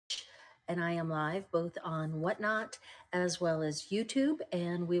and I am live both on Whatnot as well as YouTube,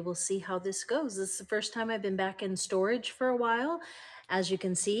 and we will see how this goes. This is the first time I've been back in storage for a while. As you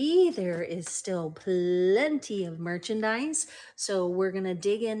can see, there is still plenty of merchandise, so we're going to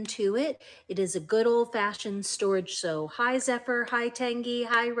dig into it. It is a good old-fashioned storage, so hi Zephyr, hi Tangy,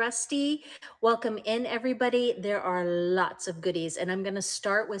 hi Rusty. Welcome in, everybody. There are lots of goodies, and I'm going to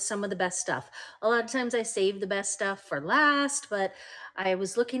start with some of the best stuff. A lot of times I save the best stuff for last, but I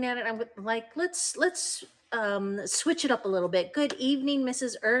was looking at it, I'm like, let's switch it up a little bit. Good evening,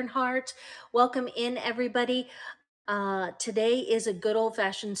 Mrs. Earnhardt. Welcome in, everybody. Today is a good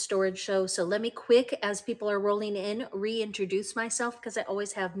old-fashioned storage show, so let me quick, as people are rolling in, reintroduce myself because I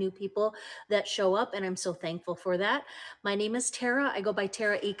always have new people that show up, and I'm so thankful for that. My name is Tara. I go by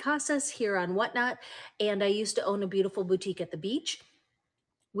Tara E. Casas here on Whatnot, and I used to own a beautiful boutique at the beach.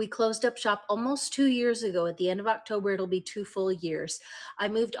 We closed up shop almost 2 years ago. At the end of October, it'll be 2 full years. I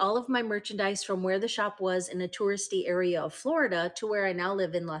moved all of my merchandise from where the shop was in a touristy area of Florida to where I now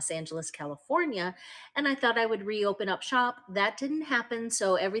live in Los Angeles, California. And I thought I would reopen up shop. That didn't happen.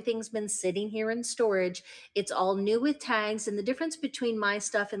 So everything's been sitting here in storage. It's all new with tags. And the difference between my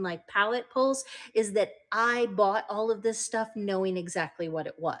stuff and like pallet pulls is that I bought all of this stuff knowing exactly what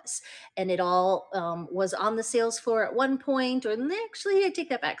it was. And it all was on the sales floor at one point, or actually I take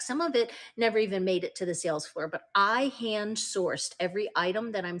that back. Some of it never even made it to the sales floor, but I hand sourced every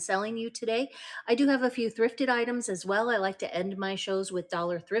item that I'm selling you today. I do have a few thrifted items as well. I like to end my shows with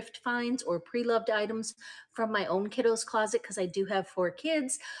dollar thrift finds or pre-loved items from my own kiddos closet because I do have 4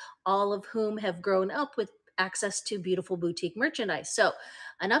 kids, all of whom have grown up with access to beautiful boutique merchandise. So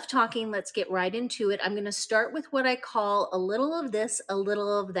enough talking, let's get right into it. I'm going to start with what I call a little of this, a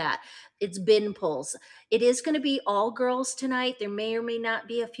little of that. It's bin pulls. It is going to be all girls tonight. There may or may not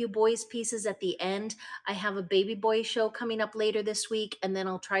be a few boys pieces at the end. I have a baby boy show coming up later this week, and then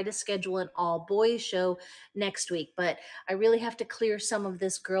I'll try to schedule an all boys show next week. But I really have to clear some of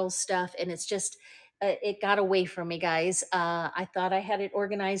this girls stuff, and it's just it got away from me, guys. I thought I had it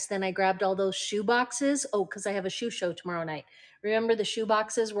organized. Then I grabbed all those shoe boxes. Oh, because I have a shoe show tomorrow night. Remember the shoe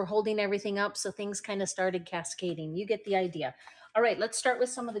boxes were holding everything up, so things kind of started cascading. You get the idea. All right, let's start with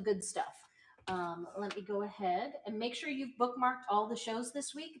some of the good stuff. Let me go ahead and make sure you've bookmarked all the shows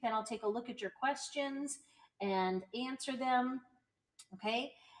this week. Then I'll take a look at your questions and answer them.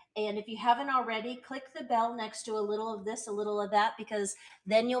 Okay. And if you haven't already, click the bell next to a little of this, a little of that, because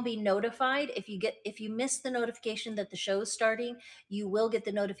then you'll be notified. If you miss the notification that the show's starting, you will get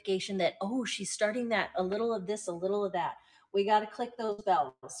the notification that, oh, she's starting that, a little of this, a little of that. We got to click those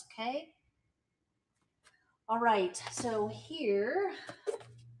bells. Okay. All right. So here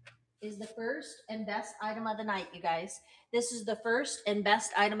is the first and best item of the night, you guys. This is the first and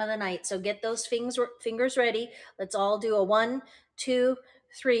best item of the night. So get those fingers ready. Let's all do a 1, 2,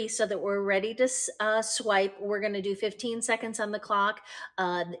 3 so that we're ready to swipe. We're going to do 15 seconds on the clock.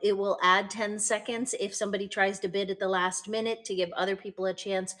 It will add 10 seconds if somebody tries to bid at the last minute to give other people a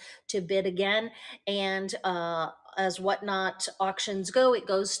chance to bid again. And as Whatnot auctions go, it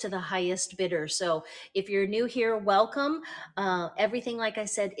goes to the highest bidder. So if you're new here, welcome. Everything, like I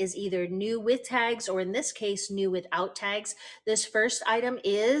said, is either new with tags or in this case, new without tags. This first item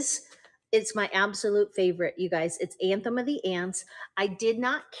it's my absolute favorite, you guys. It's Anthem of the Ants. I did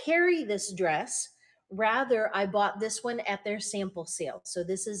not carry this dress. Rather, I bought this one at their sample sale. So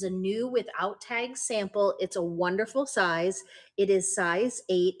this is a new without tag sample. It's a wonderful size. It is size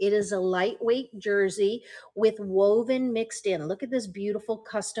 8. It is a lightweight jersey with woven mixed in. Look at this beautiful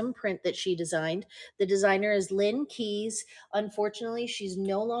custom print that she designed. The designer is Lynn Keys. Unfortunately, she's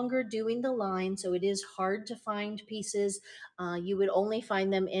no longer doing the line, so it is hard to find pieces. You would only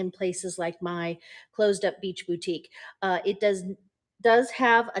find them in places like my closed up beach boutique. It does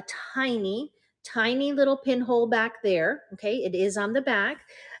have a tiny little pinhole back there. Okay, it is on the back.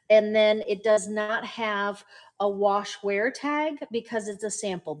 And then it does not have a wash wear tag because it's a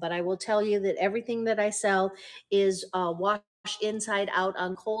sample. But I will tell you that everything that I sell is wash inside out,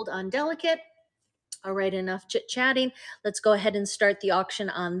 on cold, on delicate. All right, enough chit-chatting. Let's go ahead and start the auction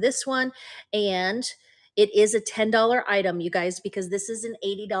on this one. And it is a $10 item, you guys, because this is an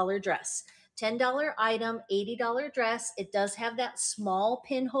 $80 dress. $10 item, $80 dress. It does have that small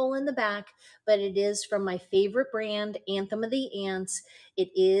pinhole in the back, but it is from my favorite brand, Anthem of the Ants. It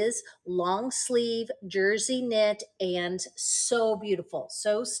is long sleeve, jersey knit, and so beautiful,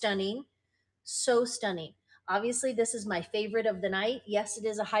 so stunning, so stunning. Obviously, this is my favorite of the night. Yes, it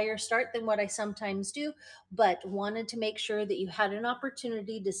is a higher start than what I sometimes do, but wanted to make sure that you had an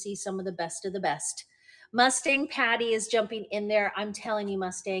opportunity to see some of the best of the best. Mustang Patty is jumping in there. I'm telling you,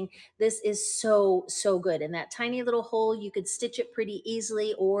 Mustang, this is so, so good. In that tiny little hole, you could stitch it pretty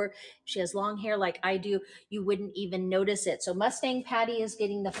easily, or if she has long hair like I do, you wouldn't even notice it. So Mustang Patty is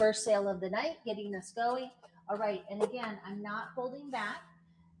getting the first sale of the night, getting us going. All right, and again, I'm not holding back.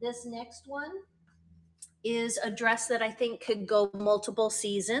 This next one is a dress that I think could go multiple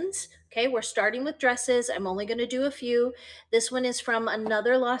seasons. Okay, we're starting with dresses. I'm only going to do a few. This one is from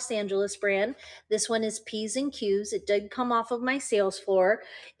another Los Angeles brand. This one is P's and Q's. It did come off of my sales floor.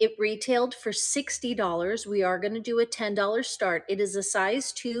 It retailed for $60. We are going to do a $10 start. It is a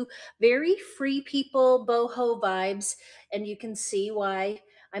size 2, very free people, boho vibes, and you can see why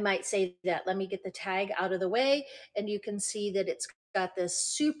I might say that. Let me get the tag out of the way, and you can see that it's got this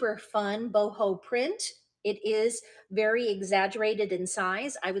super fun boho print. It is very exaggerated in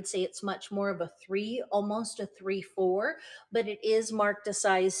size. I would say it's much more of a 3, almost a 3-4, but it is marked a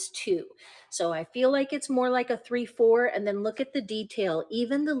size 2. So I feel like it's more like a 3-4. And then look at the detail.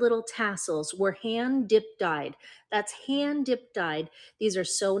 Even the little tassels were hand dip dyed. That's hand dip dyed. These are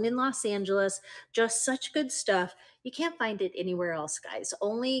sewn in Los Angeles. Just such good stuff. You can't find it anywhere else, guys.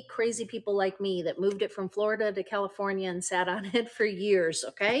 Only crazy people like me that moved it from Florida to California and sat on it for years,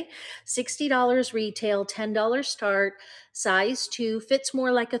 okay? $60 retail, $10 start, size 2, fits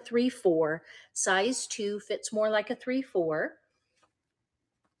more like a 3-4. Size 2 fits more like a 3-4.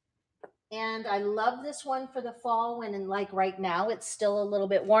 And I love this one for the fall when, in like right now, it's still a little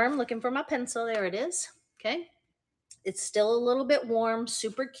bit warm. Looking for my pencil, there it is, okay? It's still a little bit warm,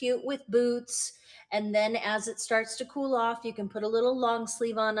 super cute with boots. And then as it starts to cool off, you can put a little long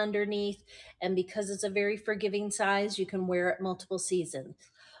sleeve on underneath. And because it's a very forgiving size, you can wear it multiple seasons.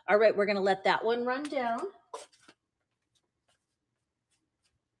 All right, we're going to let that one run down.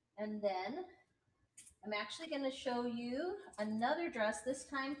 And then I'm actually going to show you another dress, this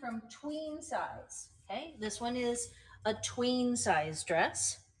time from tween size. Okay, this one is a tween size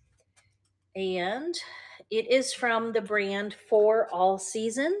dress. And it is from the brand For All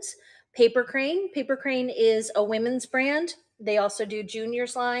Seasons. Paper Crane. Paper Crane is a women's brand. They also do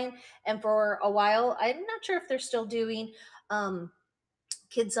juniors line. And for a while, I'm not sure if they're still doing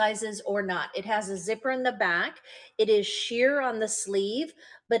kid sizes or not. It has a zipper in the back. It is sheer on the sleeve,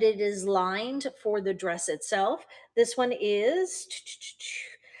 but it is lined for the dress itself. This one is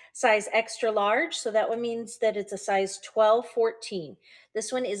size extra large. So that one means that it's a size 12-14.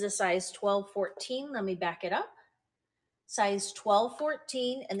 This one is a size 12-14. Let me back it up. Size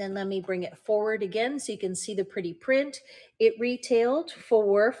 12-14, and then let me bring it forward again so you can see the pretty print. It retailed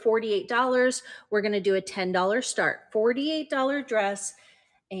for $48. We're going to do a $10 start. $48 dress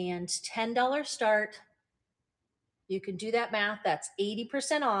and $10 start. You can do that math. That's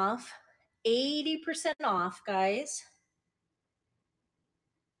 80% off. 80% off, guys.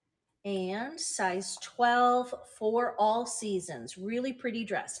 And size 12 for all seasons. Really pretty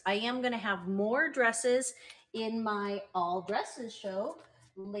dress. I am going to have more dresses in my all dresses show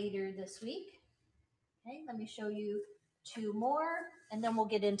later this week. Okay, let me show you 2 more and then we'll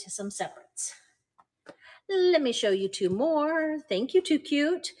get into some separates. Let me show you 2 more. Thank you, Too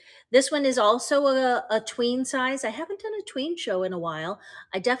Cute. This one is also a tween size. I haven't done a tween show in a while.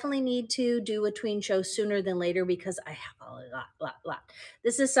 I definitely need to do a tween show sooner than later because I have a lot.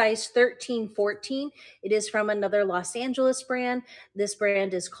 This is size 13-14. It is from another Los Angeles brand. This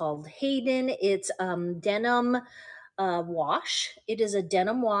brand is called Hayden. It's denim wash. It is a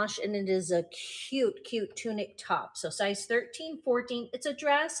denim wash and it is a cute tunic top. So size 13-14. It's a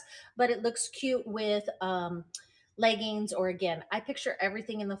dress, but it looks cute with leggings, or again, I picture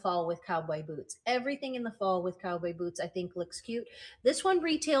everything in the fall with cowboy boots. Everything in the fall with cowboy boots I think looks cute. This one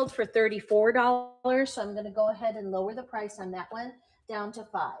retailed for $34, so I'm going to go ahead and lower the price on that one down to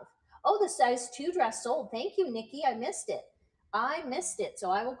 $5. Oh, the size 2 dress sold. Thank you, Nikki. I missed it. So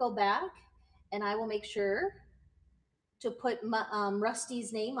I will go back and I will make sure to put my,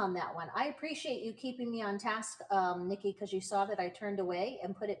 Rusty's name on that one. I appreciate you keeping me on task, Nikki, because you saw that I turned away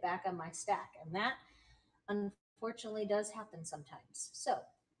and put it back on my stack. And that unfortunately does happen sometimes. So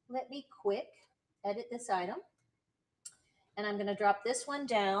let me quick edit this item. And I'm going to drop this one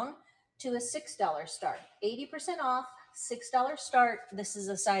down to a $6 start. 80% off, $6 start. This is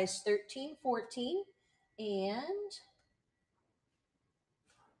a size 13-14. And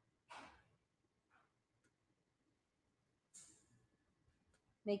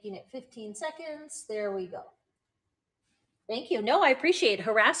making it 15 seconds. There we go. Thank you. No, I appreciate it.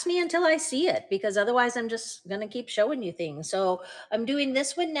 Harass me until I see it, because otherwise I'm just going to keep showing you things. So I'm doing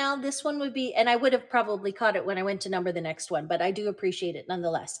this one now. This one would be, and I would have probably caught it when I went to number the next one, but I do appreciate it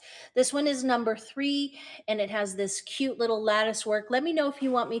nonetheless. This one is number 3, and it has this cute little lattice work. Let me know if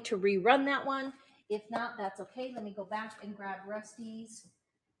you want me to rerun that one. If not, that's okay. Let me go back and grab Rusty's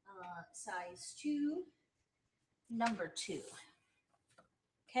size 2, number 2.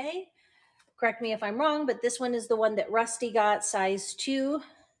 Okay, correct me if I'm wrong, but this one is the one that Rusty got, size 2.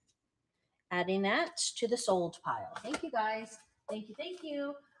 Adding that to the sold pile. Thank you, guys. Thank you, thank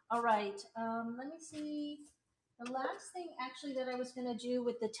you. All right, let me see. The last thing actually that I was going to do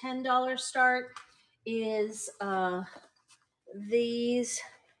with the $10 start is these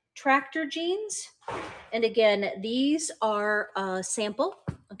tractor jeans. And again, these are sample.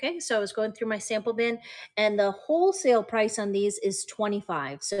 Okay, so I was going through my sample bin, and the wholesale price on these is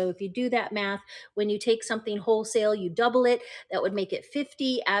 $25. So if you do that math, when you take something wholesale, you double it. That would make it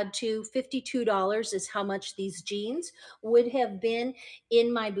 $50. Add to $52 is how much these jeans would have been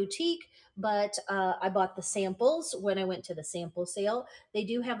in my boutique. But I bought the samples when I went to the sample sale. They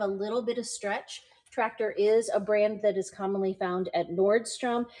do have a little bit of stretch. Tractor is a brand that is commonly found at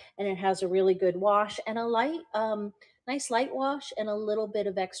Nordstrom, and it has a really good wash and a light, nice light wash and a little bit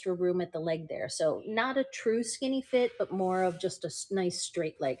of extra room at the leg there. So not a true skinny fit, but more of just a nice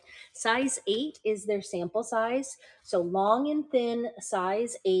straight leg. Size 8 is their sample size. So long and thin,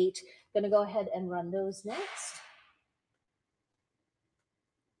 size 8. Gonna go ahead and run those next.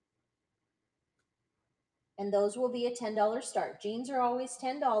 And those will be a $10 start. Jeans are always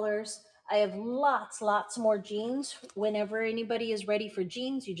 $10. I have lots more jeans. Whenever anybody is ready for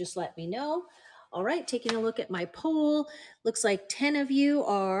jeans, you just let me know. All right, taking a look at my poll. Looks like 10 of you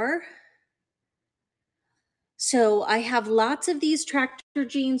are. So I have lots of these tractor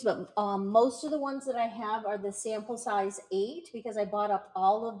jeans, but most of the ones that I have are the sample size 8 because I bought up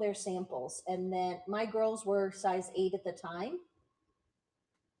all of their samples. And then my girls were size 8 at the time.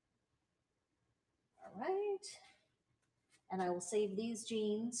 All right. And I will save these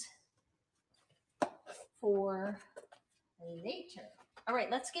jeans for later. All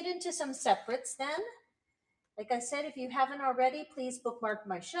right, let's get into some separates then. Like I said, if you haven't already, please bookmark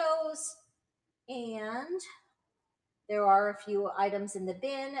my shows. And there are a few items in the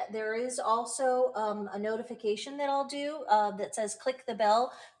bin. There is also a notification that I'll do that says click the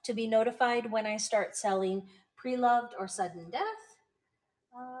bell to be notified when I start selling pre-loved or sudden death.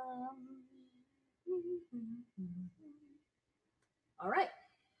 All right.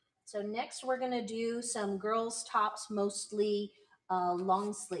 So next we're going to do some girls tops, mostly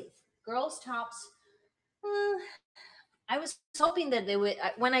long sleeve. Girls tops, I was hoping that they would,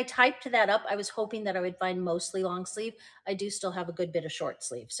 when I typed that up, I was hoping that I would find mostly long sleeve. I do still have a good bit of short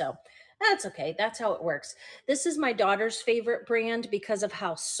sleeve. So that's okay. That's how it works. This is my daughter's favorite brand because of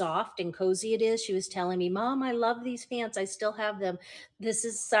how soft and cozy it is. She was telling me, Mom, I love these pants. I still have them. This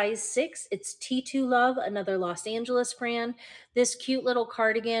is size 6. It's T2 Love, another Los Angeles brand. This cute little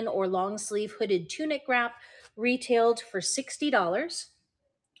cardigan or long sleeve hooded tunic wrap retailed for $60.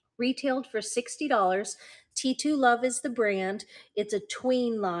 Retailed for $60. T2 Love is the brand. It's a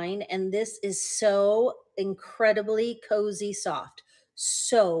tween line, and this is so incredibly cozy soft.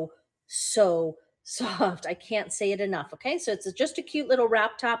 So soft. I can't say it enough. Okay, so it's just a cute little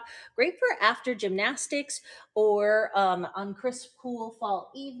wrap top, great for after gymnastics or on crisp, cool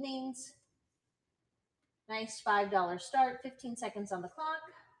fall evenings. Nice $5 start, 15 seconds on the clock.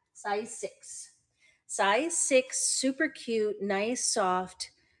 Size 6. Size 6, super cute, nice,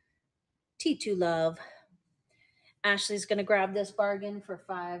 soft. T2 Love. Ashley's going to grab this bargain for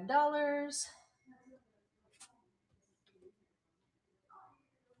 $5.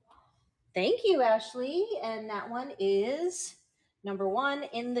 Thank you, Ashley. And that one is number 1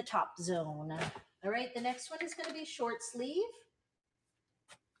 in the top zone. All right, the next one is going to be short sleeve.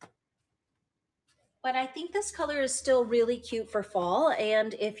 But I think this color is still really cute for fall.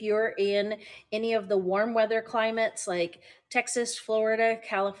 And if you're in any of the warm weather climates like Texas, Florida,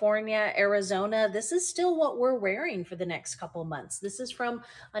 California, Arizona, this is still what we're wearing for the next couple months. This is from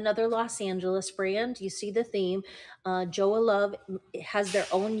another Los Angeles brand. You see the theme. Joa Love has their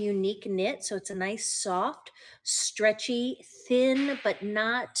own unique knit. So it's a nice, soft, stretchy, thin, but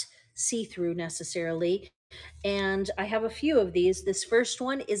not see-through necessarily. And I have a few of these. This first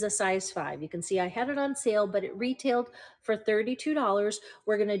one is a size 5. You can see I had it on sale, but it retailed for $32.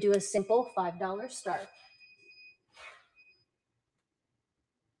 We're going to do a simple $5 start.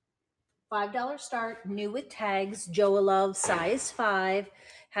 $5 start, new with tags. Joa Love, size 5.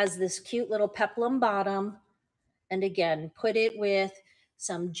 Has this cute little peplum bottom. And again, put it with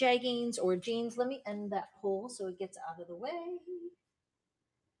some jeggings or jeans. Let me end that poll so it gets out of the way.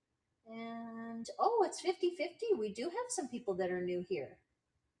 And, oh, it's 50-50. We do have some people that are new here.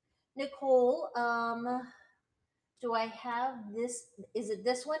 Nicole, do I have this? Is it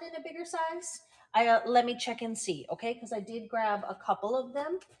this one in a bigger size? Let me check and see, okay? Because I did grab a couple of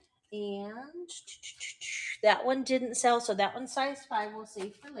them. And that one didn't sell, so that one's size 5 we'll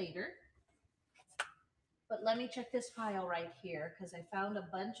save for later. But let me check this pile right here because I found a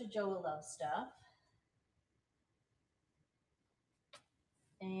bunch of Joa Love stuff.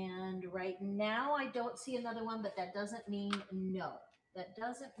 And right now I don't see another one, but that doesn't mean no. That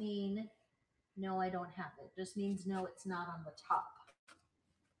doesn't mean no, I don't have it. Just means no, it's not on the top.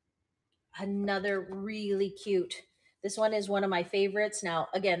 Another really cute. This one is one of my favorites. Now,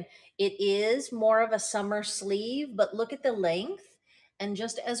 again, it is more of a summer sleeve, but look at the length. And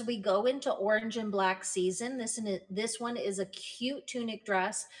just as we go into orange and black season, this one is a cute tunic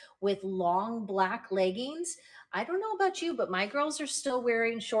dress with long black leggings. I don't know about you, but my girls are still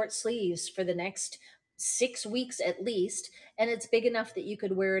wearing short sleeves for the next 6 weeks at least, and it's big enough that you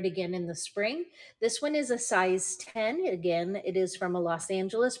could wear it again in the spring. This one is a size 10. Again, it is from a Los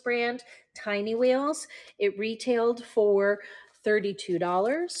Angeles brand, Tiny Wheels. It retailed for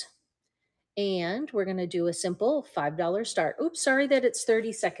 $32. And we're going to do a simple $5 start. Oops, sorry that it's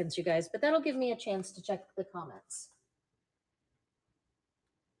 30 seconds, you guys, but that'll give me a chance to check the comments.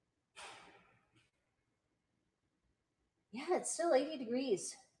 Yeah, it's still 80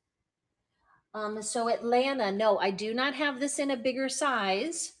 degrees. So Atlanta, no, I do not have this in a bigger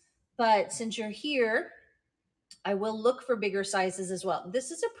size, but since you're here, I will look for bigger sizes as well.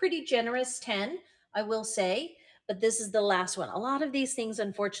 This is a pretty generous 10, I will say, but this is the last one. A lot of these things,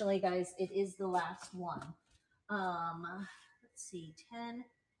 unfortunately, guys, it is the last one. Let's see, 10.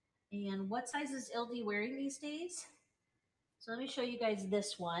 And what size is LD wearing these days? So let me show you guys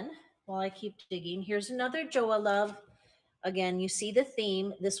this one while I keep digging. Here's another Joa Love. Again, you see the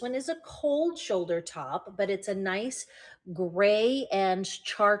theme. This one is a cold shoulder top, but it's a nice gray and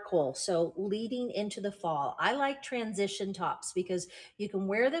charcoal. So leading into the fall, I like transition tops because you can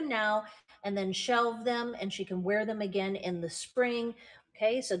wear them now and then shelve them, and she can wear them again in the spring.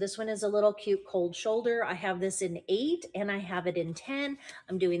 Okay, so this one is a little cute cold shoulder. I have this in 8 and I have it in 10.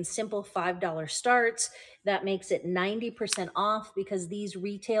 I'm doing simple $5 starts. That makes it 90% off because these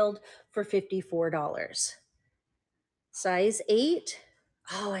retailed for $54. Size 8.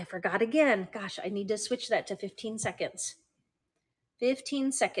 Oh, I forgot again. Gosh, I need to switch that to 15 seconds.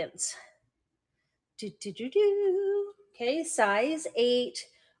 15 seconds. Okay, size 8.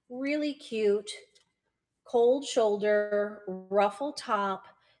 Really cute. Cold shoulder, ruffle top.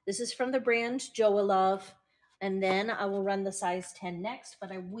 This is from the brand Joa Love. And then I will run the size 10 next,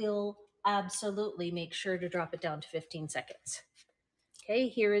 but I will absolutely make sure to drop it down to 15 seconds. Okay,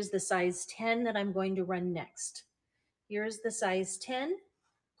 here is the size 10 that I'm going to run next. Here's the size 10,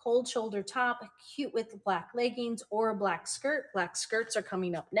 cold shoulder top, cute with black leggings or a black skirt. Black skirts are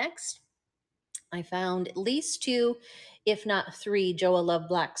coming up next. I found at least 2, if not 3, Joa Love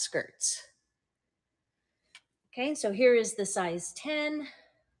black skirts. Okay, so here is the size 10,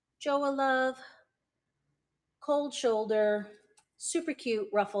 Joa Love, cold shoulder, super cute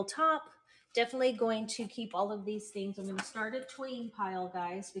ruffle top. Definitely going to keep all of these things. I'm going to start a tween pile,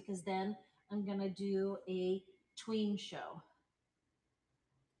 guys, because then I'm going to do a tween show.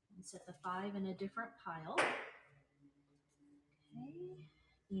 Set the 5 in a different pile. Okay.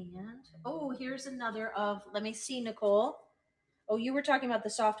 And, oh, here's another of, let me see, Nicole. Oh, you were talking about the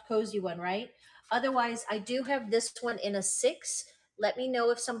soft, cozy one, right? Otherwise, I do have this one in a 6. Let me know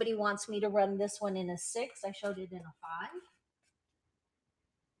if somebody wants me to run this one in a 6. I showed it in a 5.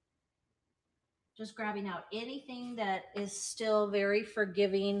 Just grabbing out anything that is still very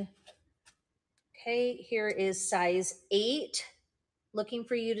forgiving. Okay, here is size 8. Looking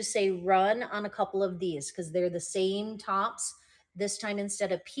for you to say run on a couple of these because they're the same tops. This time,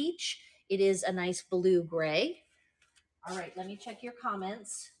 instead of peach, it is a nice blue gray. All right, let me check your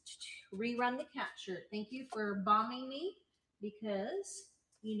comments. Rerun the cat shirt. Thank you for bombing me because,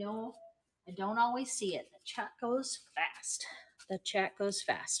 you know, I don't always see it. The chat goes fast. The chat goes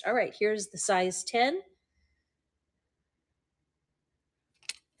fast. All right, here's the size 10.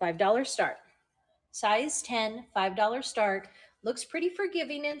 $5 start. Size 10, $5 start. Looks pretty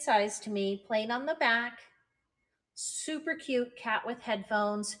forgiving in size to me. Plain on the back. Super cute cat with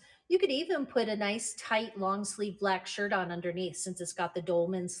headphones. You could even put a nice tight long sleeve black shirt on underneath since it's got the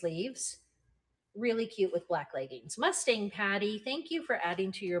dolman sleeves. Really cute with black leggings. Mustang Patty, thank you for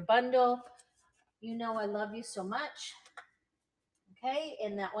adding to your bundle. You know I love you so much. Okay,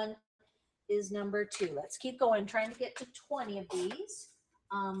 and that one is number 2. Let's keep going, trying to get to 20 of these.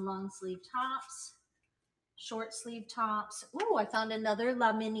 Long sleeve tops, short sleeve tops. Oh, I found another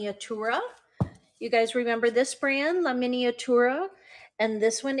La Miniatura. You guys remember this brand, La Miniatura? And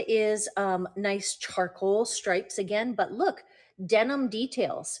this one is nice charcoal stripes again, but look, denim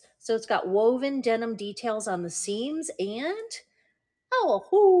details. So it's got woven denim details on the seams and Oh,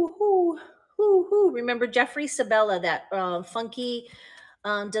 who. Remember Jeffrey Sabella, that funky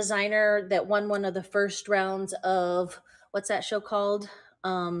designer that won one of the first rounds of what's that show called?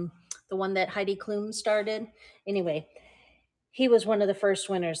 Um, the one that Heidi Klum started. Anyway, he was one of the first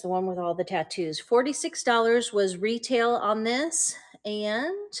winners, the one with all the tattoos. $46 was retail on this,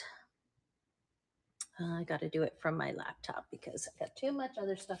 and I got to do it from my laptop because I got too much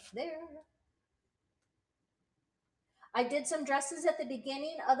other stuff there. I did some dresses at the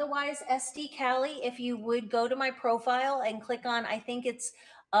beginning. Otherwise, SD Cali, if you would go to my profile and click on, I think it's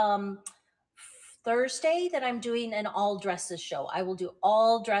um, Thursday that I'm doing an all dresses show. I will do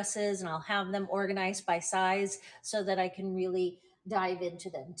all dresses and I'll have them organized by size so that I can really dive into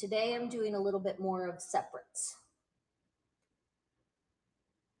them. Today, I'm doing a little bit more of separates.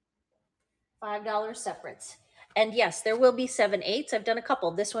 $5 separates. And yes, there will be 7/8s. I've done a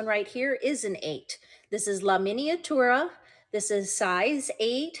couple. This one right here is an 8. This is La Miniatura. This is size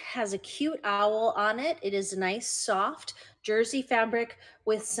 8, has a cute owl on it. It is a nice soft jersey fabric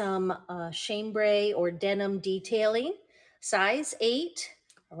with some chambray or denim detailing. Size 8.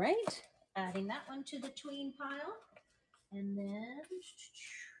 All right, adding that one to the tween pile. And then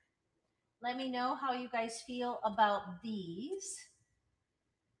let me know how you guys feel about these.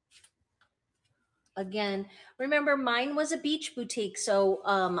 Again, remember mine was a beach boutique, so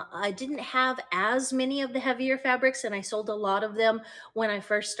I didn't have as many of the heavier fabrics, and I sold a lot of them when I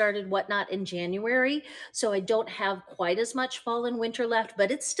first started Whatnot in January. So I don't have quite as much fall and winter left,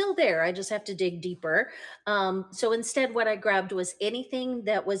 but it's still there. I just have to dig deeper. So instead, what I grabbed was anything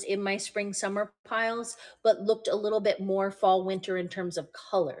that was in my spring summer piles, but looked a little bit more fall winter in terms of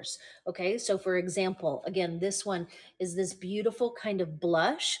colors. Okay, so for example, again, this one is this beautiful kind of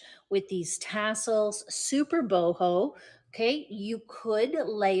blush with these tassels, super boho. Okay, you could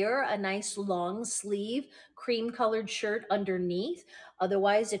layer a nice long sleeve cream colored shirt underneath.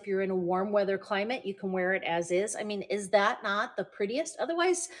 Otherwise, if you're in a warm weather climate, you can wear it as is. I mean, is that not the prettiest?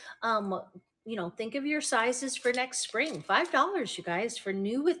 Otherwise, think of your sizes for next spring. $5, you guys, for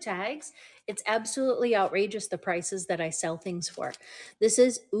new with tags. It's absolutely outrageous the prices that I sell things for. This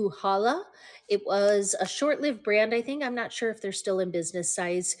is Uhala. It was a short-lived brand, I think. I'm not sure if they're still in business.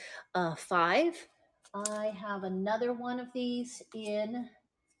 Size 5. I have another one of these in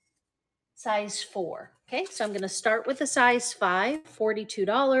size 4. Okay, so I'm going to start with the size 5,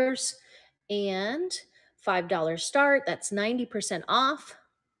 $42, and $5 start. That's 90% off.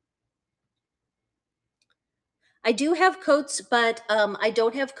 I do have coats, but I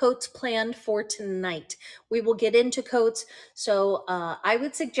don't have coats planned for tonight. We will get into coats. So I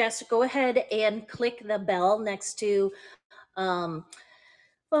would suggest go ahead and click the bell next to,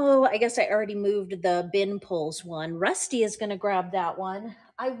 I guess I already moved the bin pulls one. Rusty is going to grab that one.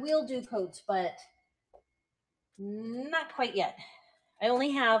 I will do coats, but not quite yet. I only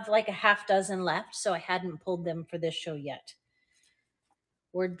have like a half dozen left, so I hadn't pulled them for this show yet.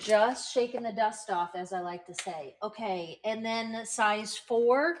 We're just shaking the dust off, as I like to say. Okay, and then size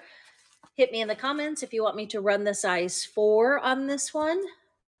 4. Hit me in the comments if you want me to run the size 4 on this one.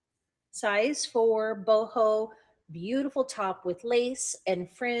 Size 4, boho, beautiful top with lace and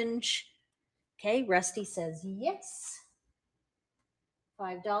fringe. Okay, Rusty says yes.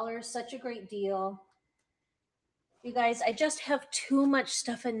 $5, such a great deal. You guys, I just have too much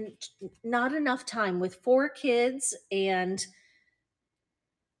stuff and not enough time with 4 kids and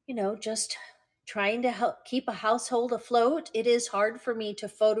just trying to help keep a household afloat. It is hard for me to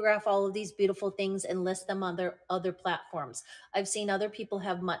photograph all of these beautiful things and list them on their other platforms. I've seen other people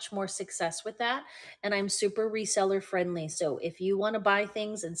have much more success with that, and I'm super reseller friendly. So if you want to buy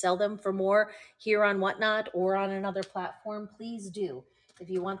things and sell them for more here on Whatnot or on another platform, please do. If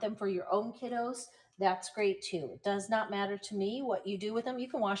you want them for your own kiddos, that's great too. It does not matter to me what you do with them. You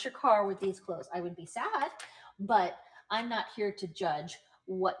can wash your car with these clothes. I would be sad, but I'm not here to judge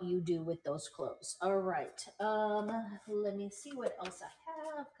what you do with those clothes. All right. Let me see what else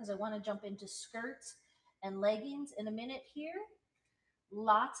I have because I want to jump into skirts and leggings in a minute here.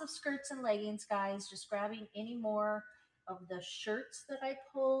 Lots of skirts and leggings, guys. Just grabbing any more of the shirts that I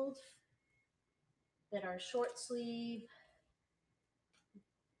pulled that are short sleeve,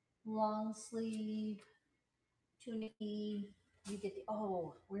 long sleeve, tunicky. You get the,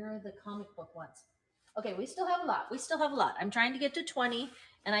 where are the comic book ones? Okay, we still have a lot. We still have a lot. I'm trying to get to 20,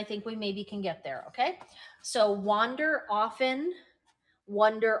 and I think we maybe can get there, okay? So wander often,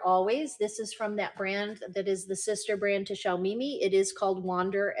 wonder always. This is from that brand that is the sister brand to Xiaomimi. It is called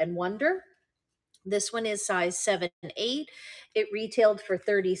Wander and Wonder. This one is size 7/8. It retailed for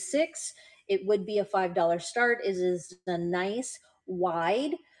 $36. It would be a $5 start. It is a nice,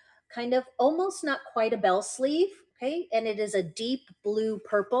 wide, kind of almost not quite a bell sleeve. Okay, and it is a deep blue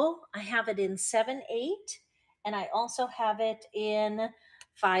purple. I have it in 7/8, and I also have it in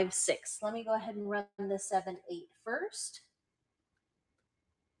 5/6. Let me go ahead and run the 7/8 first.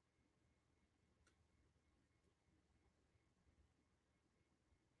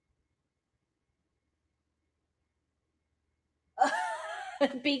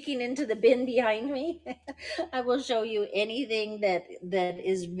 Peeking into the bin behind me. I will show you anything that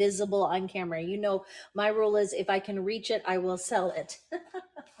is visible on camera. You know, my rule is if I can reach it, I will sell it.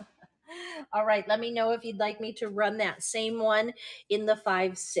 All right, let me know if you'd like me to run that same one in the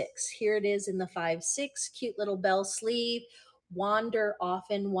 5/6. Here it is in the 5/6. Cute little bell sleeve. Wander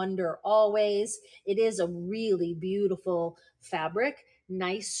often, wonder always. It is a really beautiful fabric.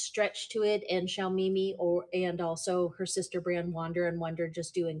 Nice stretch to it, and Xiaomimi and also her sister brand Wander and Wonder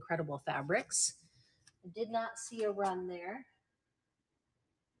just do incredible fabrics. I did not see a run there.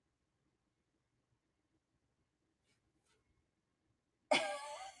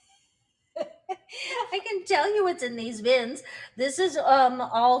 I can tell you what's in these bins. This is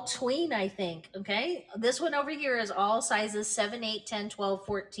all tween, I think. Okay. This one over here is all sizes 7, 8, 10, 12,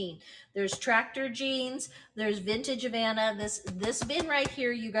 14. There's tractor jeans, there's vintage Havana. This bin right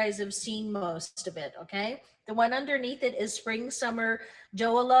here, you guys have seen most of it. Okay. The one underneath it is spring summer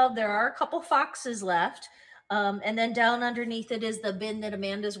Joa Love. There are a couple foxes left. And then down underneath it is the bin that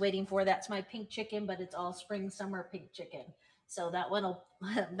Amanda's waiting for. That's my pink chicken, but it's all spring summer pink chicken. So that one will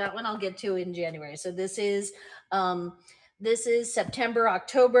that one I'll get to in January. So this is September,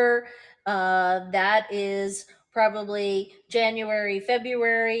 October. That is probably January,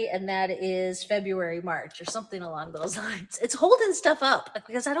 February, and that is February, March, or something along those lines. It's holding stuff up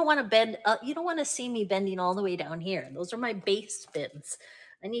because I don't want to bend. You don't want to see me bending all the way down here. Those are my base bins.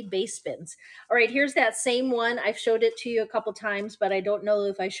 I need base bins. All right, here's that same one. I've showed it to you a couple times, but I don't know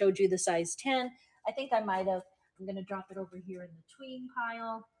if I showed you the size 10. I think I might have. I'm going to drop it over here in the tween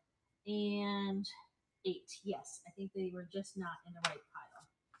pile. And 8. Yes, I think they were just not in the right pile.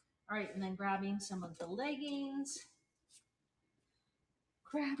 All right, and then grabbing some of the leggings.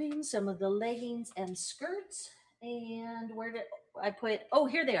 Grabbing some of the leggings and skirts. And where did I put? Oh,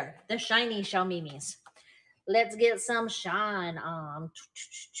 here they are. The shiny Xiaomimis. Let's get some shine on.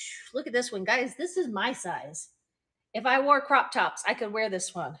 Look at this one, guys. This is my size. If I wore crop tops, I could wear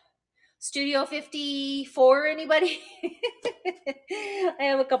this one. Studio 54, anybody? I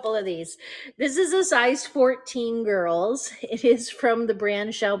have a couple of these. This is a size 14, girls. It is from the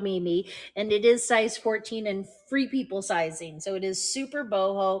brand Xiaomimi, and it is size 14 and free people sizing. So it is super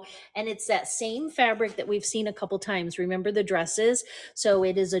boho, and it's that same fabric that we've seen a couple times. Remember the dresses? So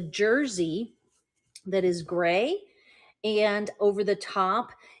it is a jersey that is gray, and over the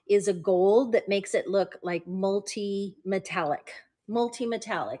top is a gold that makes it look like multi-metallic.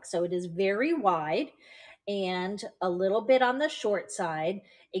 So it is very wide and a little bit on the short side,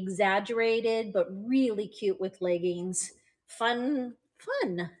 exaggerated but really cute with leggings. Fun,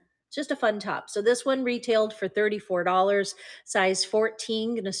 just a fun top. So this one retailed for $34, size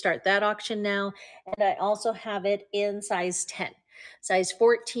 14. Gonna start that auction now. And I also have it in size 10, size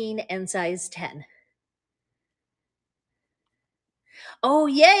 14 and size 10. Oh,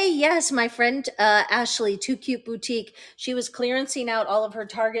 yay. Yes, my friend Ashley, Too Cute Boutique. She was clearancing out all of her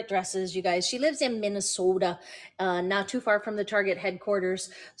Target dresses, you guys. She lives in Minnesota, not too far from the Target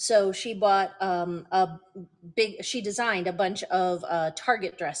headquarters. So she bought she designed a bunch of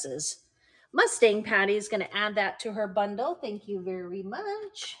Target dresses. Mustang Patty is going to add that to her bundle. Thank you very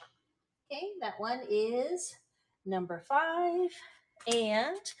much. Okay, that one is number 5.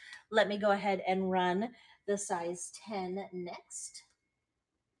 And let me go ahead and run the size 10 next.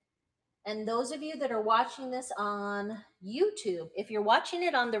 And those of you that are watching this on YouTube, if you're watching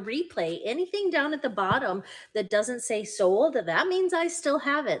it on the replay, anything down at the bottom that doesn't say sold, that means I still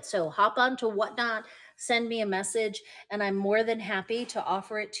have it. So hop on to Whatnot, send me a message, and I'm more than happy to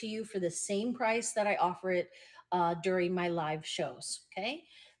offer it to you for the same price that I offer it during my live shows. Okay,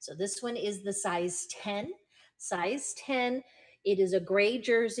 so this one is the size 10. Size 10. It is a gray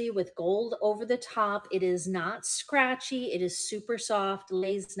jersey with gold over the top. It is not scratchy. It is super soft,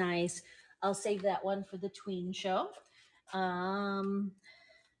 lays nice. I'll save that one for the tween show.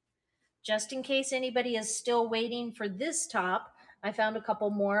 Just in case anybody is still waiting for this top, I found a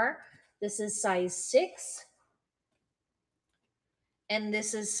couple more. This is size 6. And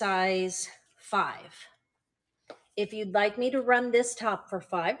this is size 5. If you'd like me to run this top for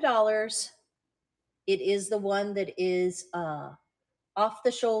 $5, it is the one that is off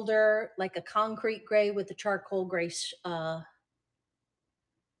the shoulder, like a concrete gray with a charcoal gray.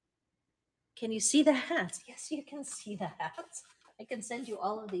 Can you see the hats? Yes, you can see the hats. I can send you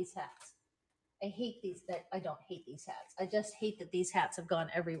all of these hats. I hate these. That I don't hate these hats. I just hate that these hats have gone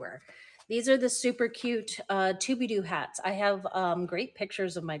everywhere. These are the super cute Tooby-Doo hats. I have great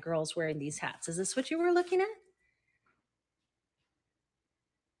pictures of my girls wearing these hats. Is this what you were looking at?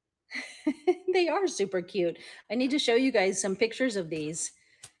 They are super cute. I need to show you guys some pictures of these.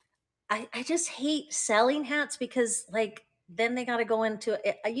 I just hate selling hats because like then they got to go into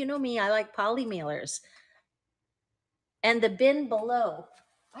it. You know me, I like poly mailers. And the bin below,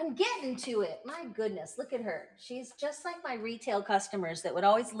 I'm getting to it. My goodness, look at her. She's just like my retail customers that would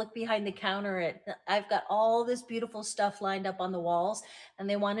always look behind the counter at I've got all this beautiful stuff lined up on the walls and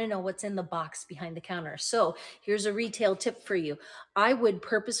they want to know what's in the box behind the counter. So here's a retail tip for you. I would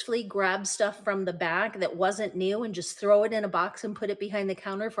purposefully grab stuff from the back that wasn't new and just throw it in a box and put it behind the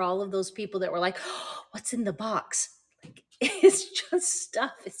counter for all of those people that were like, oh, what's in the box? Like, it's just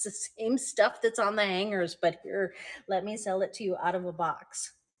stuff. It's the same stuff that's on the hangers, but here, let me sell it to you out of a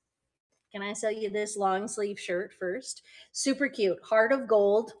box. Can I sell you this long sleeve shirt first? Super cute. Heart of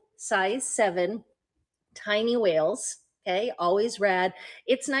gold, size 7, tiny whales. Okay, always rad.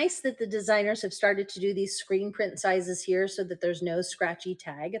 It's nice that the designers have started to do these screen print sizes here so that there's no scratchy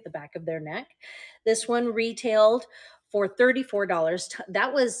tag at the back of their neck. This one retailed for $34.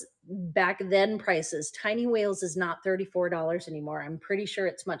 That was back then prices. Tiny whales is not $34 anymore. I'm pretty sure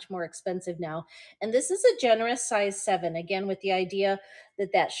it's much more expensive now. And this is a generous size 7, again, with the idea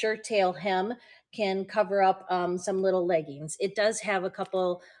that that shirt tail hem can cover up some little leggings. It does have a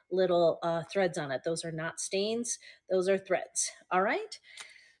couple little threads on it. Those are not stains. Those are threads. All right.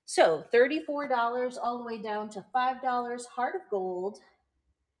 So $34 all the way down to $5. Heart of gold.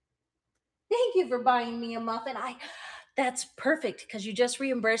 Thank you for buying me a muffin. That's perfect because you just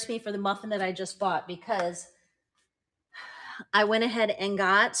reimbursed me for the muffin that I just bought because I went ahead and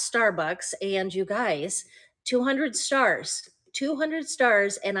got Starbucks and you guys, 200 stars. 200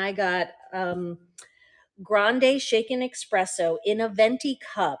 stars and I got grande shaken espresso in a venti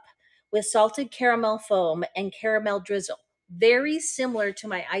cup with salted caramel foam and caramel drizzle. Very similar to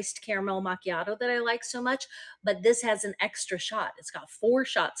my iced caramel macchiato that I like so much, but this has an extra shot. It's got 4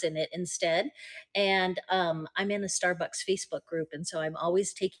 shots in it instead. And I'm in the Starbucks Facebook group, and so I'm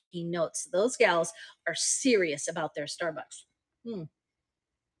always taking notes. Those gals are serious about their Starbucks.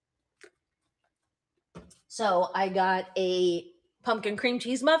 So I got a pumpkin cream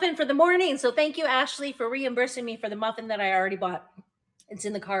cheese muffin for the morning. So thank you, Ashley, for reimbursing me for the muffin that I already bought. It's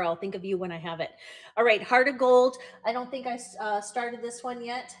in the car. I'll think of you when I have it. All right, Heart of Gold. I don't think I started this one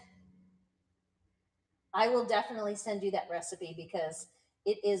yet. I will definitely send you that recipe because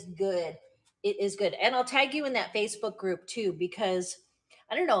it is good. It is good. And I'll tag you in that Facebook group too because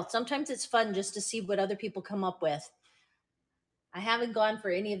I don't know, sometimes it's fun just to see what other people come up with. I haven't gone for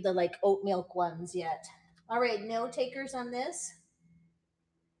any of the like oat milk ones yet. All right, no takers on this.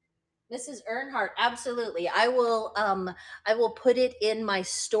 Mrs. Earnhardt, absolutely. I will put it in my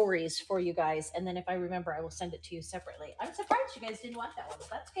stories for you guys, and then if I remember, I will send it to you separately. I'm surprised you guys didn't want that one, but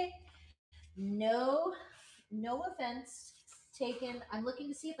that's okay. No offense taken. I'm looking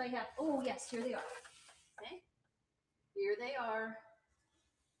to see if I have. Oh yes, here they are. Okay, here they are.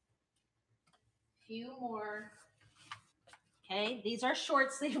 Few more. Okay, these are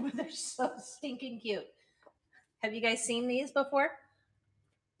short sleeve, but they're so stinking cute. Have you guys seen these before?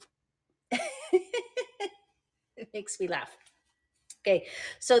 It makes me laugh. Okay,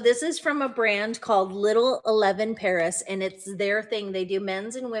 so this is from a brand called Little 11 Paris, and it's their thing. They do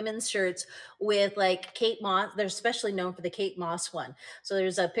men's and women's shirts with like Kate Moss. They're especially known for the Kate Moss one. So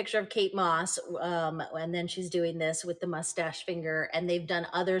there's a picture of Kate Moss, and then she's doing this with the mustache finger, and they've done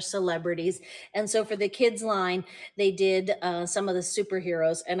other celebrities. And so for the kids line, they did some of the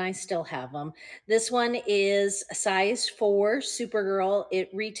superheroes, and I still have them. This one is size 4 Supergirl.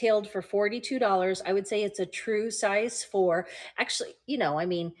 It retailed for $42. I would say it's a true size 4. Actually, I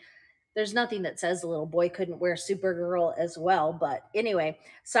mean, there's nothing that says the little boy couldn't wear Supergirl as well. But anyway,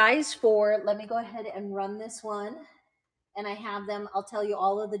 size 4. Let me go ahead and run this one. And I have them. I'll tell you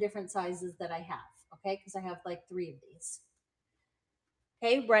all of the different sizes that I have. Okay. Because I have like 3 of these.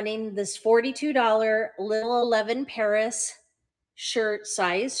 Okay. Running this $42 Little 11 Paris shirt,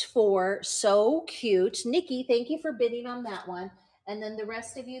 size 4. So cute. Nikki, thank you for bidding on that one. And then the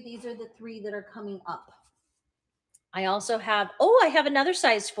rest of you, these are the 3 that are coming up. I also have, I have another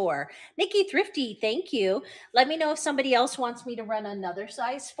size 4. Nikki Thrifty, thank you. Let me know if somebody else wants me to run another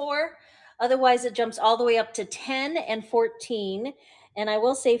size 4. Otherwise, it jumps all the way up to 10 and 14. And I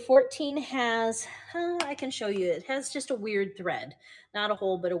will say 14 has, I can show you, it has just a weird thread. Not a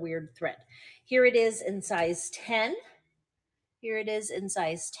hole, but a weird thread. Here it is in size 10. Here it is in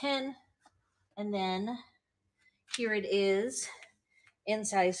size 10. And then here it is in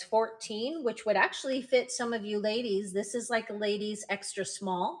size 14, which would actually fit some of you ladies. This is like a ladies extra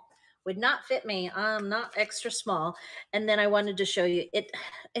small. Would not fit me. I'm not extra small. And then I wanted to show you it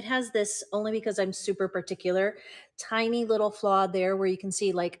has this, only because I'm super particular, tiny little flaw there where you can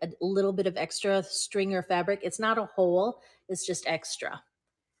see like a little bit of extra string or fabric. It's not a hole, it's just extra.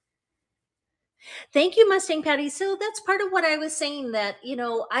 Thank you, Mustang Patty. So that's part of what I was saying, that,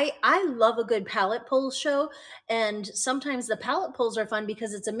 I love a good palette pull show. And sometimes the palette pulls are fun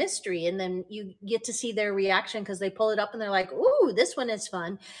because it's a mystery. And then you get to see their reaction because they pull it up and they're like, ooh, this one is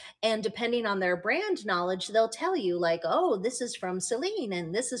fun. And depending on their brand knowledge, they'll tell you, like, oh, this is from Celine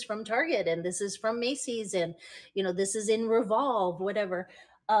and this is from Target and this is from Macy's and, this is in Revolve, whatever.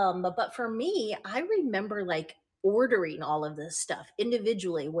 But for me, I remember like ordering all of this stuff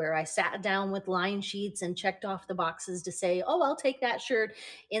individually, where I sat down with line sheets and checked off the boxes to say, oh, I'll take that shirt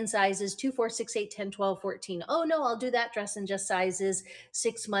in sizes 2, 4, 6, 8, 10, 12, 14. Oh no, I'll do that dress in just sizes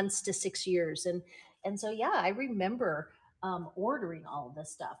 6 months to 6 years. And so, yeah, I remember ordering all of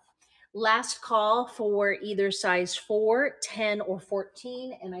this stuff. Last call for either size 4, 10, or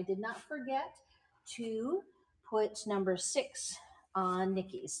 14. And I did not forget to put number 6 on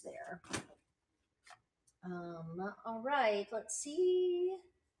Nikki's there. All right, let's see.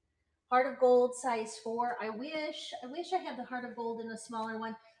 Heart of Gold, size 4. I wish I had the Heart of Gold in a smaller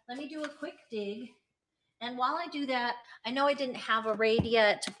one. Let me do a quick dig. And while I do that, I know I didn't have a raid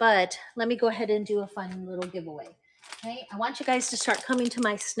yet, but let me go ahead and do a fun little giveaway. Okay, I want you guys to start coming to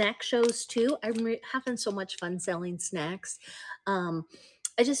my snack shows too. I'm having so much fun selling snacks. I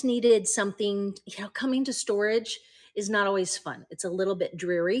just needed something, coming to storage is not always fun. It's a little bit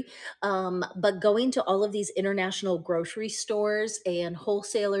dreary. But going to all of these international grocery stores and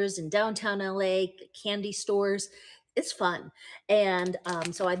wholesalers in downtown LA, candy stores, it's fun. And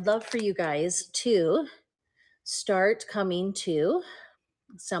so I'd love for you guys to start coming to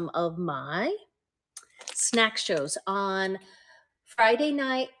some of my snack shows on Friday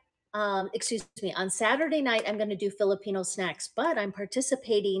night. Excuse me, on Saturday night, I'm going to do Filipino snacks, but I'm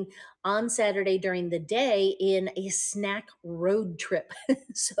participating on Saturday during the day in a snack road trip.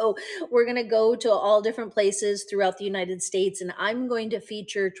 So we're going to go to all different places throughout the United States, and I'm going to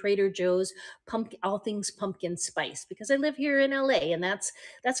feature Trader Joe's pumpkin, all things pumpkin spice, because I live here in LA, and that's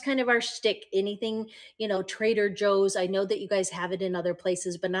kind of our shtick. Anything, Trader Joe's. I know that you guys have it in other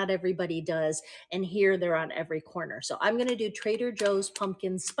places, but not everybody does. And here they're on every corner. So I'm going to do Trader Joe's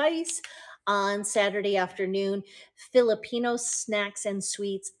pumpkin spice on Saturday afternoon, Filipino snacks and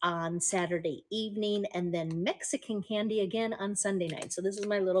sweets on Saturday evening, and then Mexican candy again on Sunday night. So this is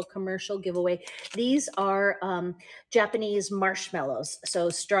my little commercial giveaway. These are Japanese marshmallows, so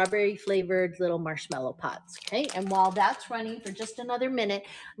strawberry flavored little marshmallow pots. Okay, and while that's running for just another minute,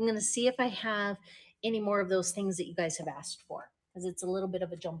 I'm going to see if I have any more of those things that you guys have asked for, because it's a little bit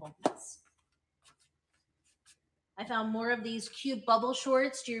of a jumbled mess. I found more of these cute bubble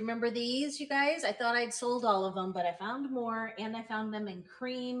shorts. Do you remember these, you guys? I thought I'd sold all of them, but I found more, and I found them in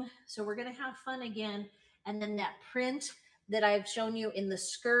cream. So we're going to have fun again. And then that print that I've shown you in the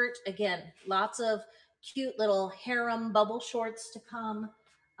skirt, again, lots of cute little harem bubble shorts to come.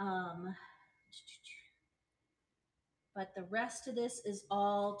 But the rest of this is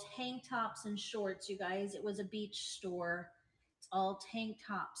all tank tops and shorts, you guys. It was a beach store. It's all tank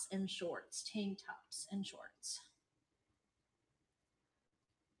tops and shorts, tank tops and shorts.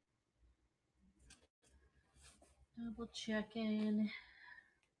 Double checking.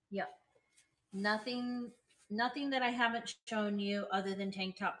 Yep. Nothing that I haven't shown you other than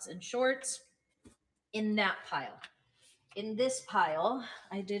tank tops and shorts in that pile. In this pile,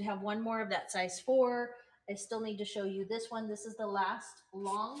 I did have one more of that size 4. I still need to show you this one. This is the last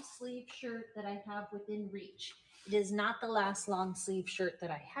long sleeve shirt that I have within reach. It is not the last long sleeve shirt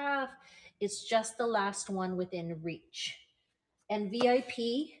that I have. It's just the last one within reach. And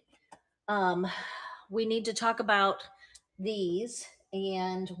VIP, we need to talk about these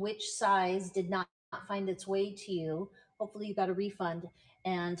and which size did not find its way to you. Hopefully you got a refund,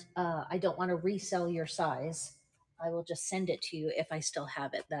 and I don't want to resell your size. I will just send it to you if I still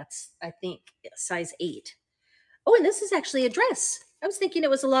have it. That's, I think, size 8. Oh, and this is actually a dress. I was thinking it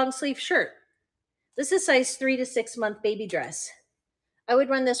was a long sleeve shirt. This is size 3 to 6 month baby dress. I would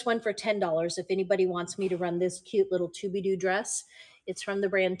run this one for $10 if anybody wants me to run this cute little Tubidoo dress. It's from the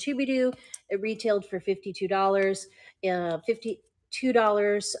brand Tubidoo. It retailed for $52.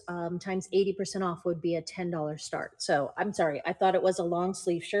 $52 times 80% off would be a $10 start. So I'm sorry, I thought it was a long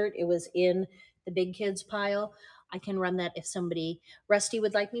sleeve shirt. It was in the big kids pile. I can run that if somebody, Rusty,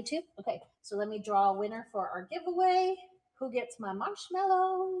 would like me to. Okay, so let me draw a winner for our giveaway. Who gets my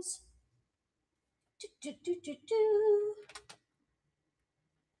marshmallows? Do, do, do, do, do.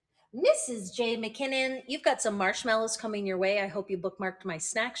 Mrs. J. McKinnon, you've got some marshmallows coming your way. I hope you bookmarked my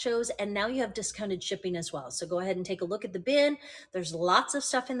snack shows, and now you have discounted shipping as well. So go ahead and take a look at the bin. There's lots of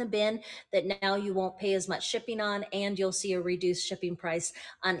stuff in the bin that now you won't pay as much shipping on, and you'll see a reduced shipping price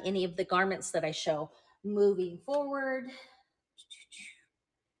on any of the garments that I show. Moving forward,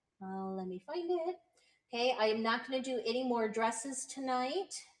 let me find it. Okay, I am not going to do any more dresses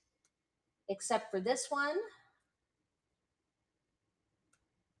tonight, except for this one.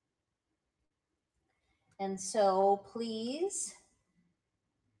 And so please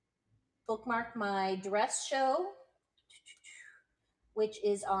bookmark my dress show, which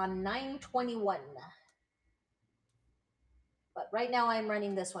is on 9/21. But right now I'm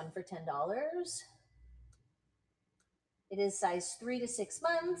running this one for $10. It is size 3 to 6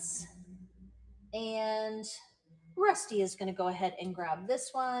 months. And Rusty is going to go ahead and grab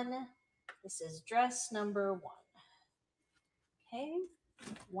this one. This is dress number 1. Okay,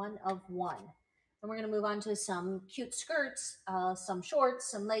 1 of 1. And we're going to move on to some cute skirts, some shorts,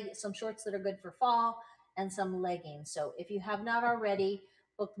 some shorts that are good for fall, and some leggings. So if you have not already,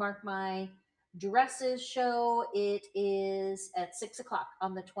 bookmark my dresses show. It is at 6 o'clock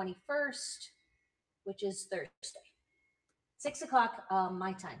on the 21st, which is Thursday. 6 o'clock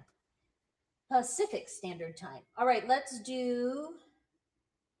my time, Pacific Standard Time. All right, let's do,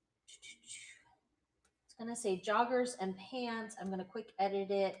 it's going to say joggers and pants. I'm going to quick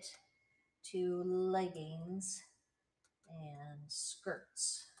edit it to leggings and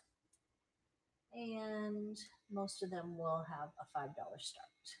skirts. And most of them will have a $5 start.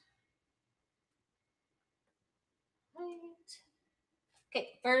 Right. Okay,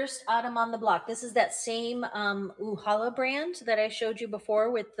 first item on the block. This is that same Uhala brand that I showed you before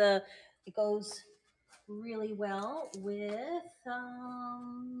with the, it goes really well with,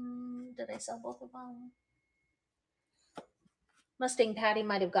 did I sell both of them? Mustang Patty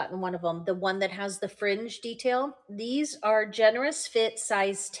might have gotten one of them, the one that has the fringe detail. These are generous fit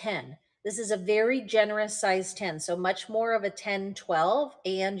size 10. This is a very generous size 10, so much more of a 10, 12,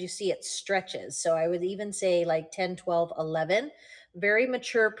 and you see it stretches. So I would even say like 10, 12, 11. Very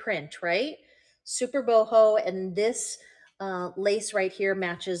mature print, right? Super boho, and this lace right here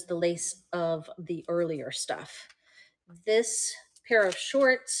matches the lace of the earlier stuff. This pair of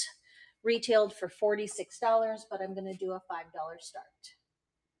shorts retailed for $46, but I'm going to do a $5 start.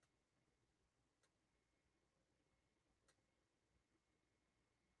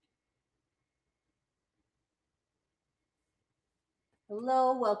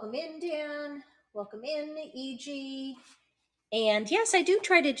 Hello, welcome in, Dan. Welcome in, EG. And yes, I do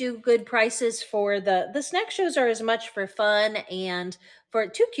try to do good prices for the snack shows are as much for fun and for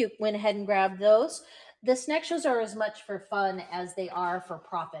Too Cute went ahead and grabbed those. The snack shows are as much for fun as they are for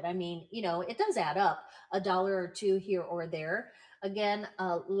profit. I mean, you know, it does add up $1 or $2 here or there. Again,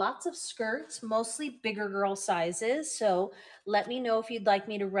 lots of skirts, mostly bigger girl sizes. So let me know if you'd like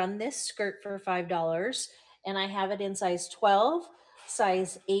me to run this skirt for $5. And I have it in size 12,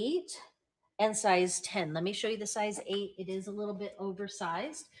 size 8, and size 10. Let me show you the size 8. It is a little bit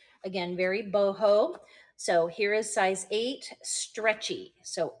oversized. Again, very boho. So here is size 8, stretchy.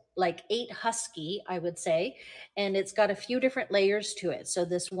 So like 8 husky, I would say. And it's got a few different layers to it. So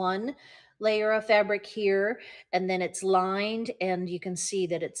this one layer of fabric here, and then it's lined, and you can see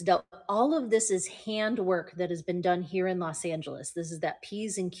that it's dealt. All of this is handwork that has been done here in Los Angeles. This is that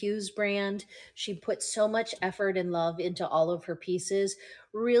P's and Q's brand. She put so much effort and love into all of her pieces.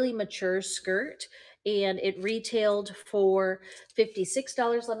 Really mature skirt, and it retailed for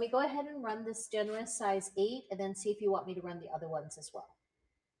 $56. Let me go ahead and run this generous size 8 and then see if you want me to run the other ones as well.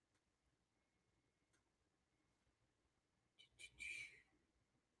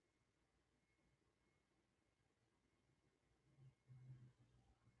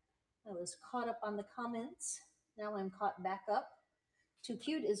 I was caught up on the comments. Now I'm caught back up. Too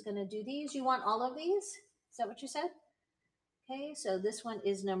Cute is going to do these. You want all of these? Is that what you said? Okay, so this one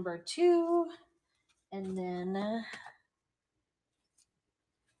is number 2. And then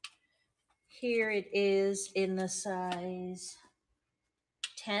here it is in the size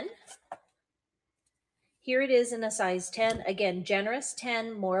 10. Here it is in a size 10. Again, generous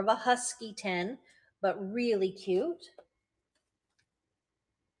 10, more of a husky 10, but really cute.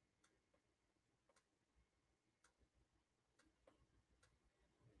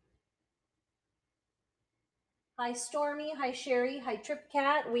 Hi, Stormy. Hi, Sherry. Hi,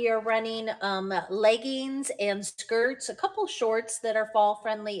 Tripcat. We are running leggings and skirts, a couple shorts that are fall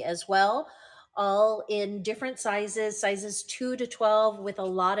friendly as well, all in different sizes 2 to 12 with a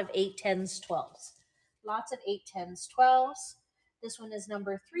lot of 8, 10s, 12s. Lots of 8, 10s, 12s. This one is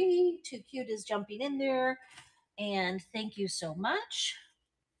number 3. Too Cute is jumping in there. And thank you so much.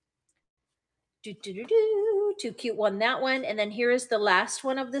 Too cute one, that one. And then here is the last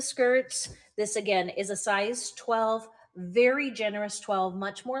one of the skirts. This again is a size 12, very generous 12,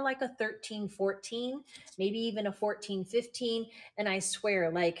 much more like a 13, 14, maybe even a 14, 15. And I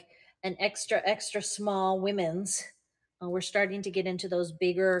swear, like an extra small women's. We're starting to get into those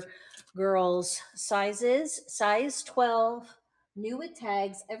bigger girls sizes. Size 12, new with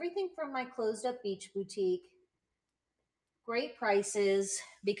tags, everything from my closed up beach boutique. Great prices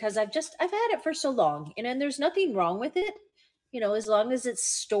because I've had it for so long, and there's nothing wrong with it, as long as it's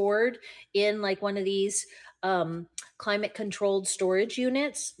stored in like one of these um climate controlled storage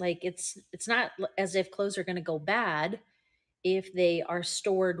units. Like it's not as if clothes are going to go bad if they are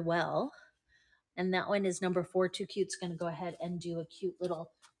stored well. And that one is number 4. Too Cute's going to go ahead and do a cute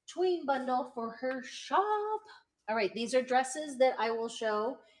little tween bundle for her shop. All right, these are dresses that I will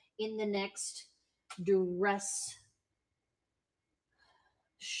show in the next dress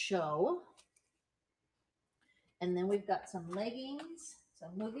show. And then we've got some leggings. So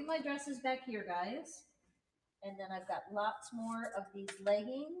I'm moving my dresses back here, guys. And then I've got lots more of these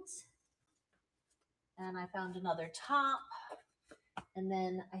leggings. And I found another top. And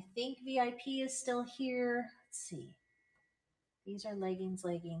then I think VIP is still here. Let's see. These are leggings.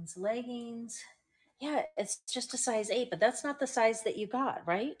 Yeah, it's just a size 8, but that's not the size that you got,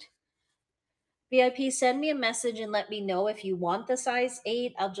 right? VIP, send me a message and let me know if you want the size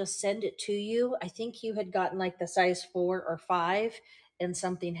 8. I'll just send it to you. I think you had gotten like the size 4 or 5 and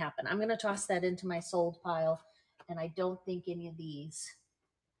something happened. I'm going to toss that into my sold pile. And I don't think any of these,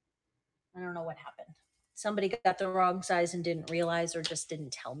 I don't know what happened. Somebody got the wrong size and didn't realize or just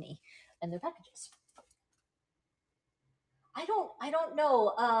didn't tell me in their packages. I don't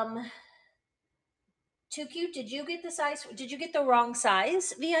know. Too Cute, did you get the wrong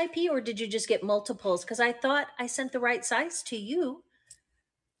size VIP, or did you just get multiples? Because I thought I sent the right size to you.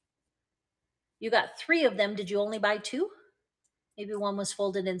 You got 3 of them. Did you only buy 2? Maybe one was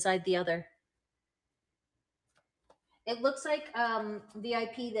folded inside the other. It looks like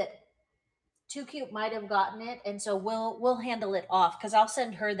VIP that Too Cute might have gotten it, and so we'll handle it off because I'll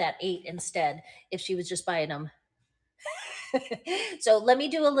send her that 8 instead if she was just buying them. So let me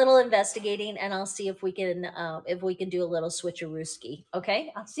do a little investigating, and I'll see if we can do a little switcherooski.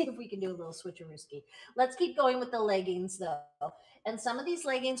 Okay, I'll see if we can do a little switcherooski. Let's keep going with the leggings though. And some of these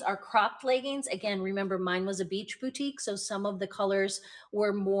leggings are cropped leggings. Again, remember mine was a beach boutique, so some of the colors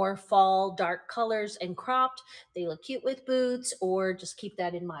were more fall dark colors and cropped. They look cute with boots, or just keep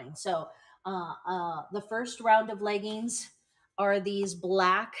that in mind. So the first round of leggings are these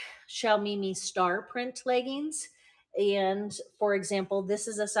black Xiaomimi star print leggings. And for example, this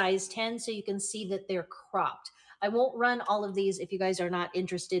is a size 10, so you can see that they're cropped. I won't run all of these if you guys are not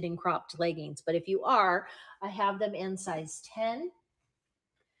interested in cropped leggings, but if you are, I have them in size 10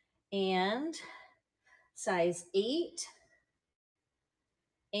 and size 8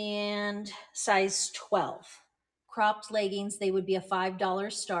 and size 12. Cropped leggings, they would be a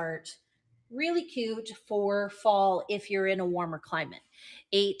 $5 start. Really cute for fall if you're in a warmer climate.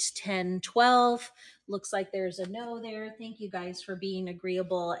 8, 10, 12. Looks like there's a no there. Thank you guys for being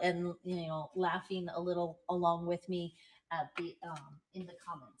agreeable and laughing a little along with me at the in the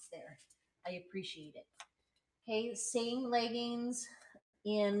comments there. I appreciate it. Okay, same leggings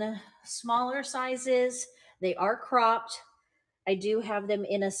in smaller sizes. They are cropped. I do have them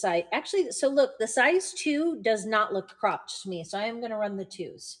in a size. Actually, so look, the size 2 does not look cropped to me, so I am going to run the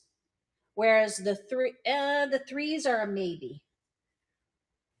 2s. Whereas the 3s are a maybe.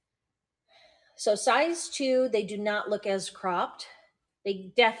 So size 2, they do not look as cropped.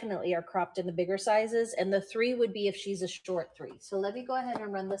 They definitely are cropped in the bigger sizes. And the 3 would be if she's a short 3. So let me go ahead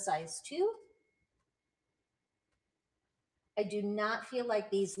and run the size 2. I do not feel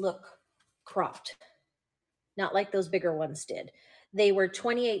like these look cropped. Not like those bigger ones did. They were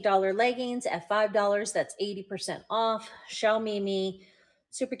 $28 leggings at $5. That's 80% off. Xiaomimi,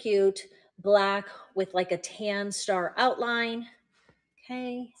 super cute, black with like a tan star outline.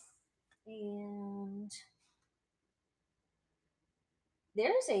 Okay. And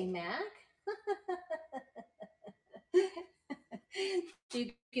there's a Mac.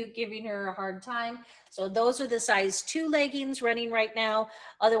 Too Cute giving her a hard time. So those are the size 2 leggings running right now.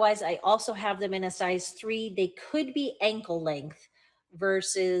 Otherwise, I also have them in a size 3. They could be ankle length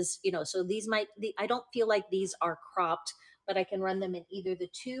versus, so these I don't feel like these are cropped, but I can run them in either the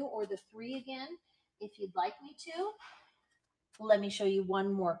 2 or the 3 again if you'd like me to. Let me show you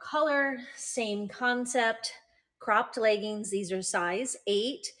one more color. Same concept. Cropped leggings. These are size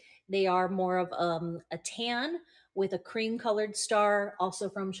 8. They are more of a tan with a cream colored star, also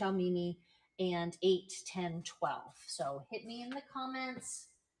from Xiaomimi, and 8, 10, 12. So hit me in the comments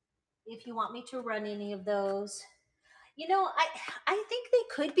if you want me to run any of those. You know, I think they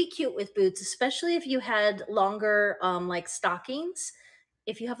could be cute with boots, especially if you had longer like stockings.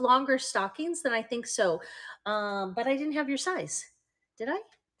 If you have longer stockings, then I think so. But I didn't have your size. Did I?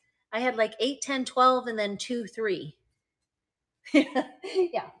 I had like 8, 10, 12, and then 2, 3.